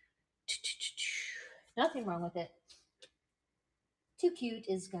 Nothing wrong with it. Too Cute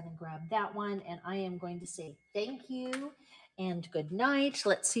is going to grab that one, and I am going to say thank you and good night.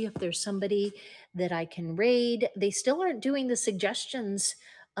 Let's see if there's somebody that I can raid. They still aren't doing the suggestions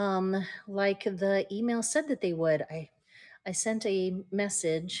like the email said that they would. I sent a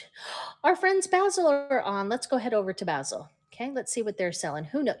message. Our friends Basil are on. Let's go head over to Basil. Okay, let's see what they're selling.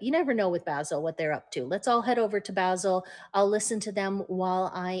 Who know? You never know with Basil what they're up to. Let's all head over to Basil. I'll listen to them while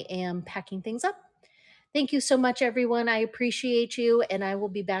I am packing things up. Thank you so much, everyone. I appreciate you, and I will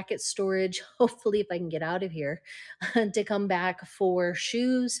be back at storage, hopefully, if I can get out of here, to come back for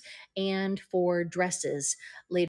shoes and for dresses later.